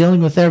 Christ is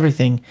dealing with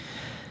everything.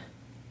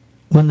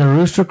 When the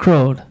rooster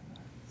crowed,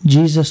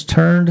 Jesus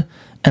turned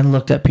and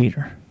looked at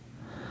Peter.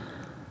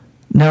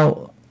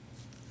 Now,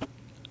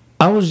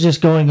 I was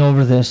just going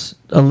over this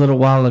a little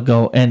while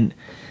ago, and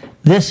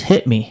this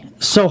hit me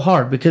so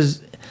hard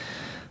because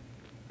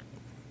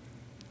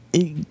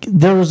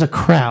there was a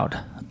crowd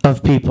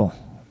of people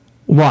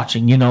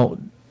watching. You know,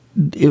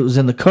 it was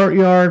in the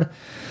courtyard.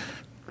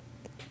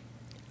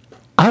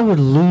 I would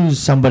lose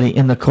somebody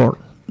in the court.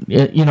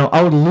 You know,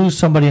 I would lose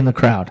somebody in the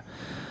crowd.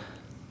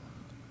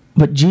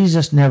 But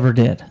Jesus never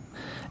did.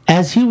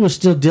 As he was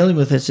still dealing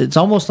with this, it's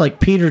almost like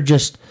Peter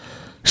just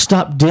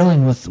stopped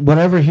dealing with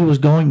whatever he was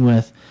going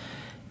with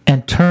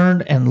and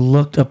turned and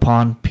looked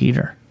upon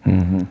Peter.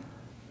 Mm-hmm.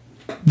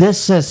 This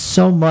says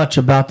so much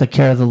about the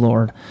care of the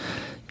Lord.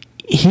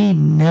 He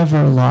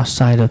never lost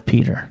sight of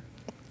Peter.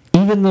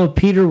 Even though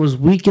Peter was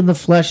weak in the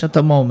flesh at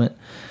the moment,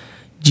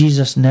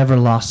 Jesus never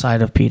lost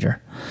sight of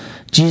Peter.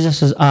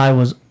 Jesus' eye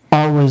was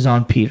always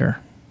on Peter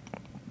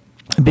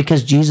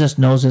because Jesus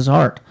knows his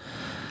heart.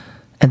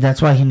 And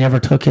that's why he never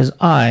took his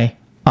eye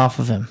off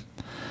of him.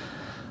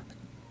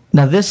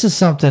 Now, this is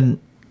something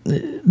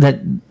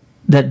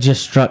that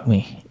just struck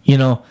me. You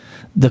know,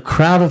 the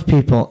crowd of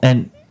people,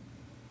 and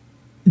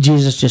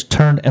Jesus just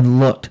turned and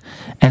looked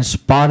and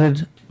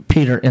spotted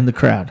Peter in the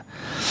crowd.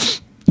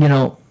 You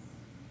know,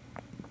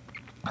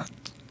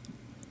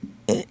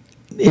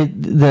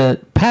 the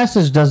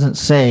passage doesn't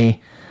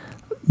say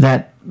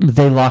that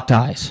they locked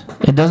eyes.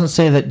 It doesn't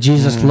say that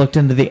Jesus looked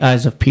into the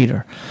eyes of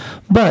Peter.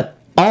 But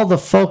all the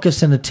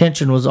focus and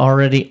attention was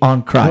already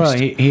on Christ.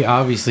 Well, he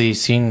obviously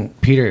seen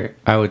Peter,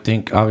 I would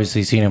think,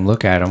 obviously seen him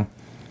look at him.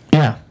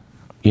 Yeah.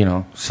 You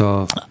know,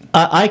 so...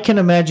 I can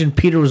imagine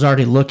Peter was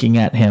already looking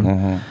at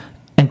him,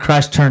 and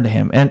Christ turned to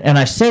him. And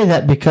I say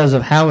that because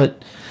of how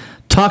it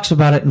talks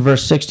about it in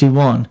verse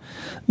 61.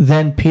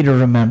 Then Peter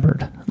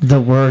remembered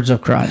the words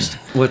of Christ.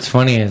 What's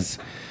funny is,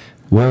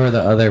 where were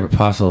the other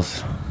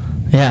apostles?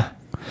 Yeah.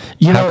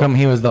 How come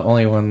he was the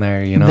only one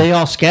there, you know? They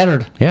all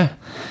scattered. Yeah.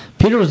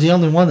 Peter was the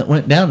only one that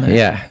went down there.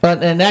 Yeah.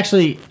 And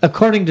actually,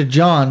 according to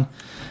John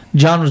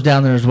was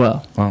down there as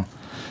well. Wow.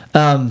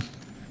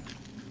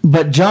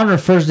 But John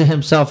refers to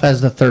himself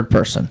as the 3rd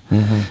person,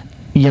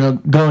 you know,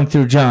 going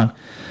through John.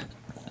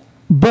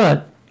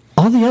 But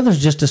all the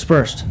others just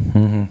dispersed.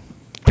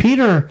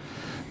 Peter,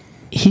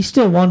 he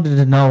still wanted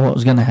to know what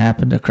was going to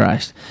happen to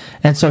Christ.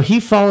 And so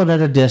he followed at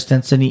a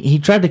distance, and he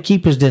tried to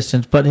keep his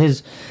distance, but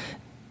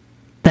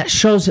that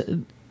shows...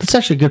 That's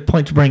actually a good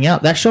point to bring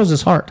out. That shows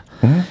his heart.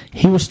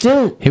 He was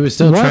still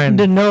wanting trying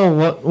to know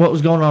what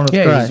was going on with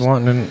Christ. He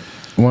was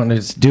wanting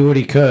to do what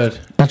he could.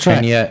 That's right.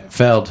 And yet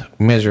failed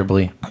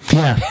miserably.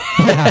 Yeah.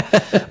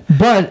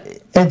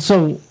 And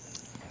so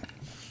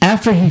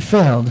after he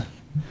failed,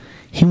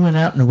 he went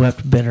out and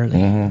wept bitterly.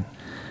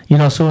 You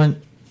know, so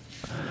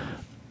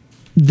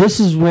this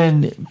is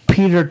when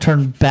Peter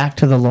turned back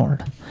to the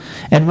Lord.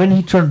 And when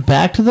he turned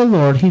back to the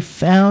Lord, he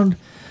found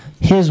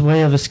his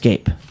way of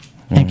escape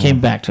and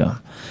came back to him.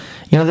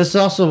 You know, this is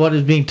also what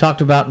is being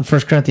talked about in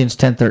 1 Corinthians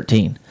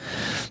 10:13.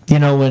 You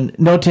know, when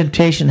no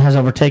temptation has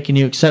overtaken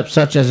you except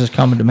such as is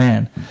common to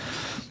man.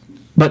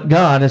 But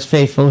God is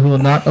faithful, who will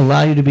not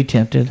allow you to be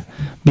tempted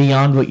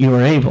beyond what you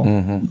are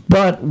able.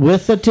 But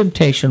with the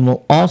temptation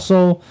will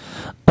also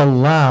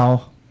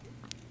allow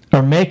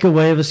or make a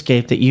way of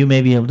escape that you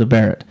may be able to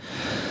bear it.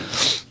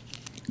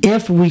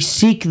 If we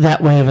seek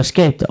that way of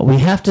escape, though, we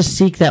have to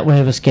seek that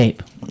way of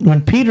escape.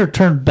 When Peter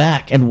turned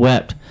back and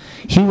wept,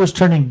 he was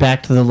turning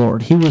back to the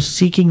Lord. He was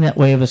seeking that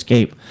way of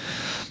escape.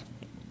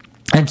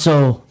 And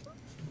so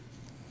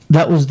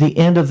that was the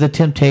end of the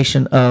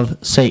temptation of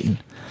Satan.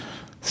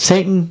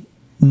 Satan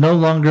no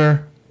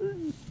longer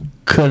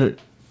could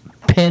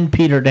pin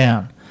Peter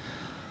down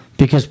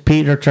because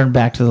Peter turned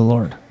back to the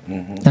Lord.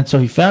 And so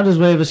he found his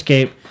way of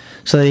escape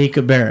so that he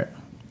could bear it.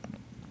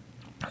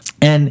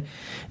 And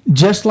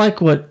just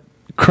like what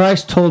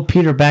Christ told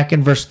Peter back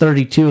in verse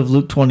 32 of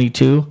Luke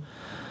 22,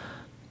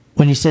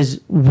 when he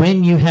says,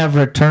 when you have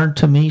returned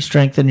to me,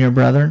 strengthen your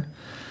brethren.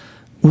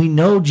 We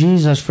know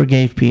Jesus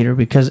forgave Peter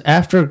because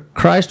after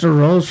Christ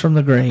arose from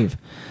the grave,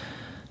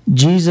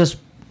 Jesus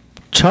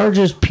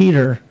charges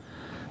Peter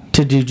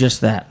to do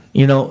just that.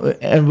 You know,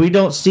 and we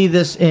don't see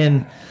this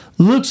in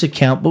Luke's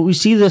account, but we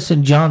see this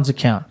in John's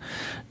account.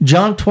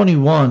 John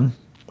 21,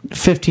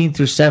 15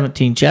 through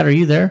 17. Chad, are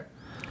you there?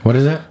 What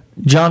is it?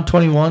 John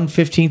 21,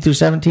 15 through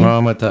 17. Well,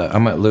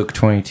 I'm at Luke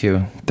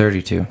 22,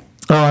 32.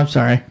 Oh, I'm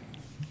sorry.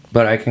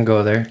 But I can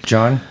go there.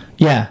 John?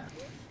 Yeah.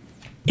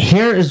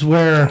 Here is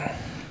where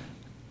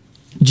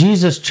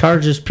Jesus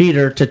charges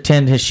Peter to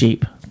tend his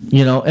sheep,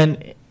 you know,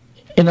 and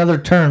in other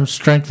terms,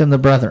 strengthen the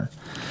brethren,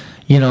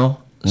 you know.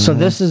 So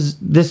this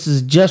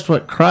is just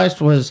what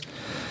Christ was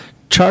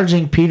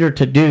charging Peter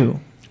to do.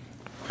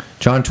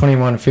 John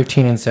 21,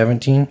 15 and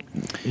 17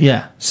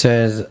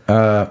 says,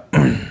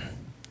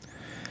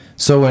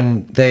 so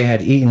when they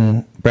had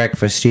eaten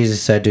breakfast,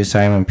 Jesus said to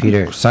Simon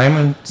Peter,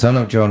 Simon, son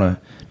of Jonah,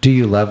 do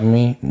you love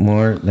me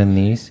more than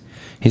these?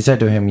 He said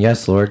to him,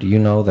 yes, Lord, you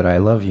know that I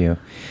love you.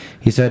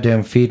 He said to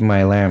him, feed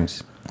my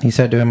lambs. He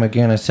said to him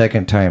again a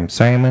second time,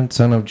 Simon,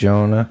 son of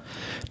Jonah,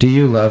 do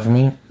you love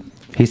me?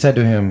 He said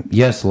to him,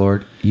 yes,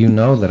 Lord, you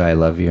know that I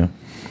love you.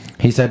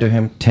 He said to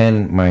him,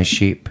 tend my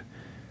sheep.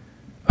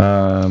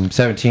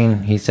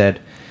 17, he said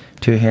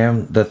to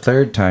him the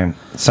third time,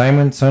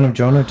 Simon, son of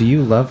Jonah, do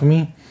you love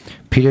me?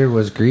 Peter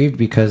was grieved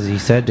because he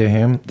said to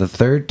him the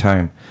third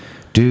time,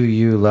 do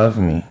you love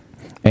me?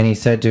 And he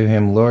said to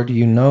him, Lord,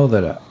 you know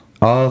that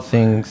all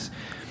things,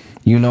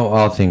 you know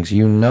all things.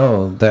 You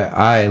know that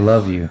I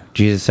love you.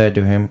 Jesus said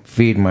to him,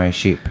 feed my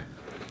sheep.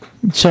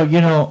 So, you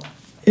know,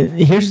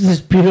 here's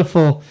this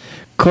beautiful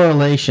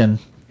correlation.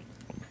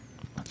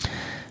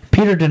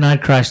 Peter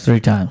denied Christ 3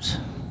 times.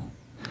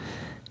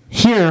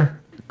 Here,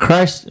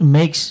 Christ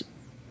makes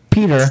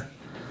Peter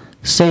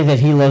say that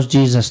he loves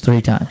Jesus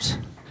 3 times.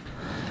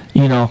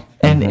 You know,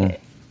 and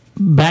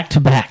back to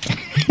back.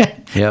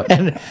 Yep.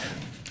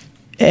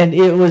 And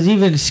it was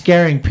even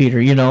scaring Peter,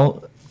 you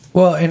know.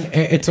 Well, and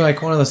it's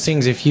like one of those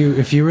things. If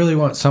you really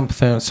want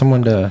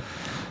someone to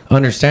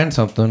understand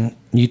something,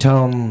 you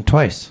tell them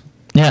twice.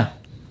 Yeah.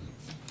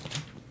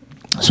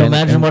 So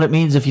imagine what it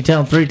means if you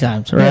tell them 3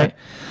 times, right?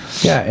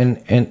 Yeah,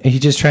 and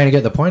he's just trying to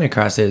get the point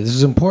across. This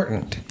is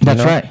important.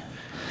 That's right.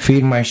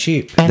 Feed my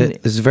sheep. This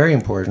is very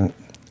important.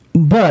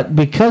 But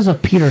because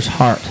of Peter's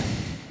heart,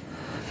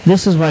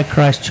 this is why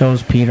Christ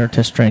chose Peter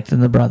to strengthen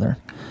the brother.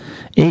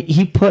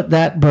 He put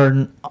that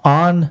burden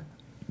on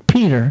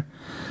Peter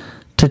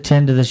to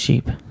tend to the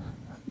sheep.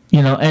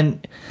 You know,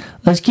 and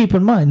let's keep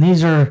in mind,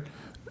 these are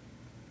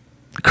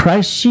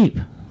Christ's sheep.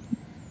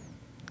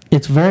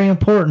 It's very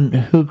important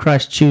who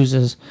Christ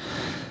chooses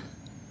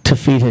to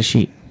feed his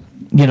sheep.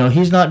 You know,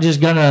 he's not just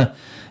going to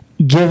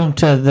give them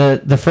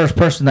to the first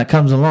person that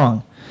comes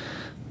along.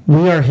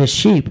 We are his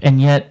sheep,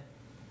 and yet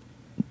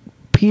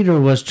Peter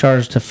was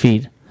charged to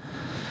feed.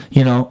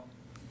 You know,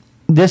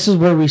 this is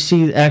where we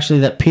see actually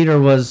that Peter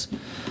was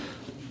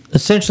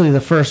essentially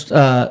the first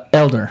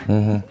elder,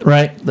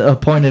 right? The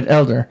appointed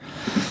elder.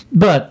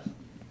 But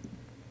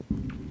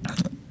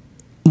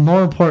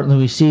more importantly,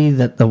 we see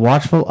that the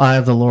watchful eye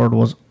of the Lord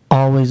was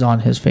always on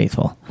his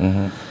faithful.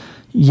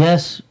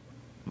 Yes,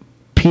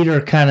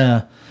 Peter kind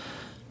of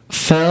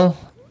fell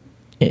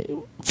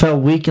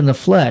weak in the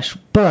flesh,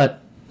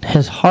 but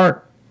his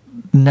heart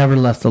never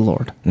left the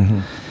Lord.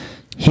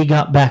 He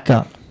got back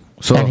up,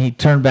 and he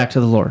turned back to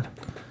the Lord.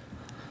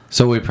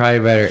 So we probably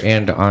better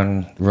end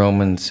on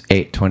Romans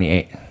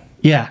 8:28.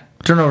 Yeah,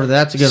 turn over to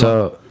that. That's a good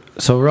one.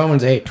 So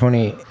Romans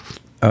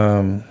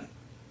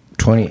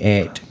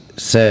 8:28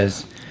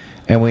 says,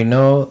 and we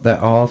know that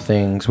all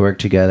things work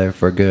together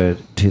for good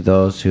to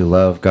those who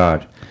love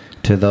God,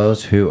 to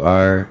those who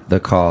are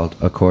the called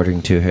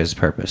according to his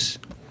purpose.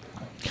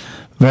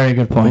 Very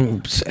good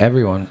point.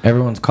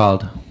 Everyone's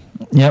called.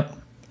 Yep.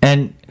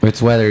 And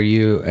it's whether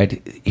you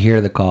hear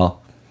the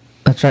call.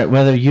 That's right,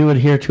 whether you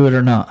adhere to it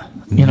or not.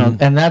 You know,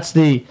 and that's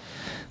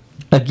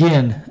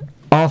again,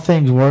 all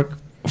things work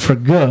for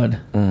good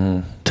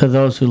to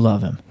those who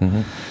love him.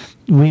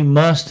 We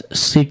must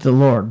seek the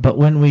Lord, but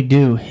when we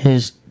do,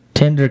 his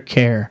tender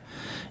care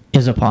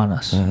is upon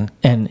us.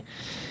 And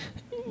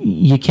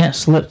you can't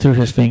slip through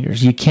his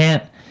fingers. You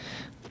can't.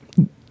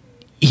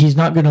 He's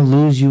not going to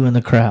lose you in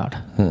the crowd.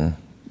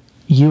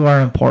 You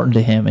are important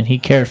to him, and he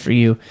cares for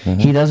you.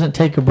 He doesn't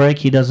take a break.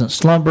 He doesn't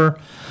slumber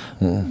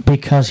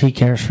because he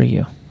cares for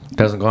you.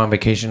 Doesn't go on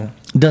vacation.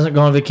 Doesn't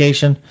go on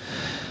vacation.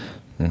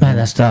 Man,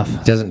 that's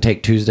tough. Doesn't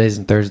take Tuesdays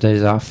and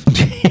Thursdays off.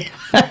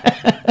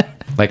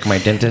 Like my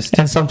dentist.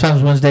 And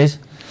sometimes Wednesdays.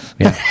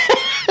 Yeah.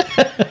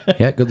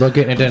 Yeah, good luck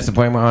getting a dentist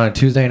appointment on a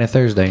Tuesday and a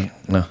Thursday.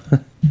 No.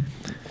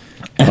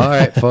 All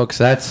right, folks,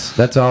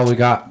 that's all we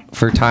got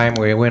for time.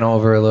 We went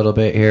over a little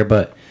bit here,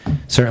 but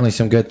certainly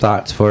some good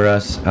thoughts for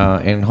us,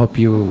 and hope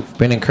you've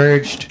been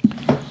encouraged.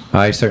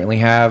 I certainly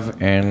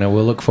have, and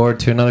we'll look forward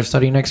to another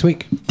study next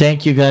week.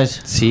 Thank you,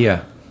 guys. See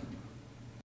ya.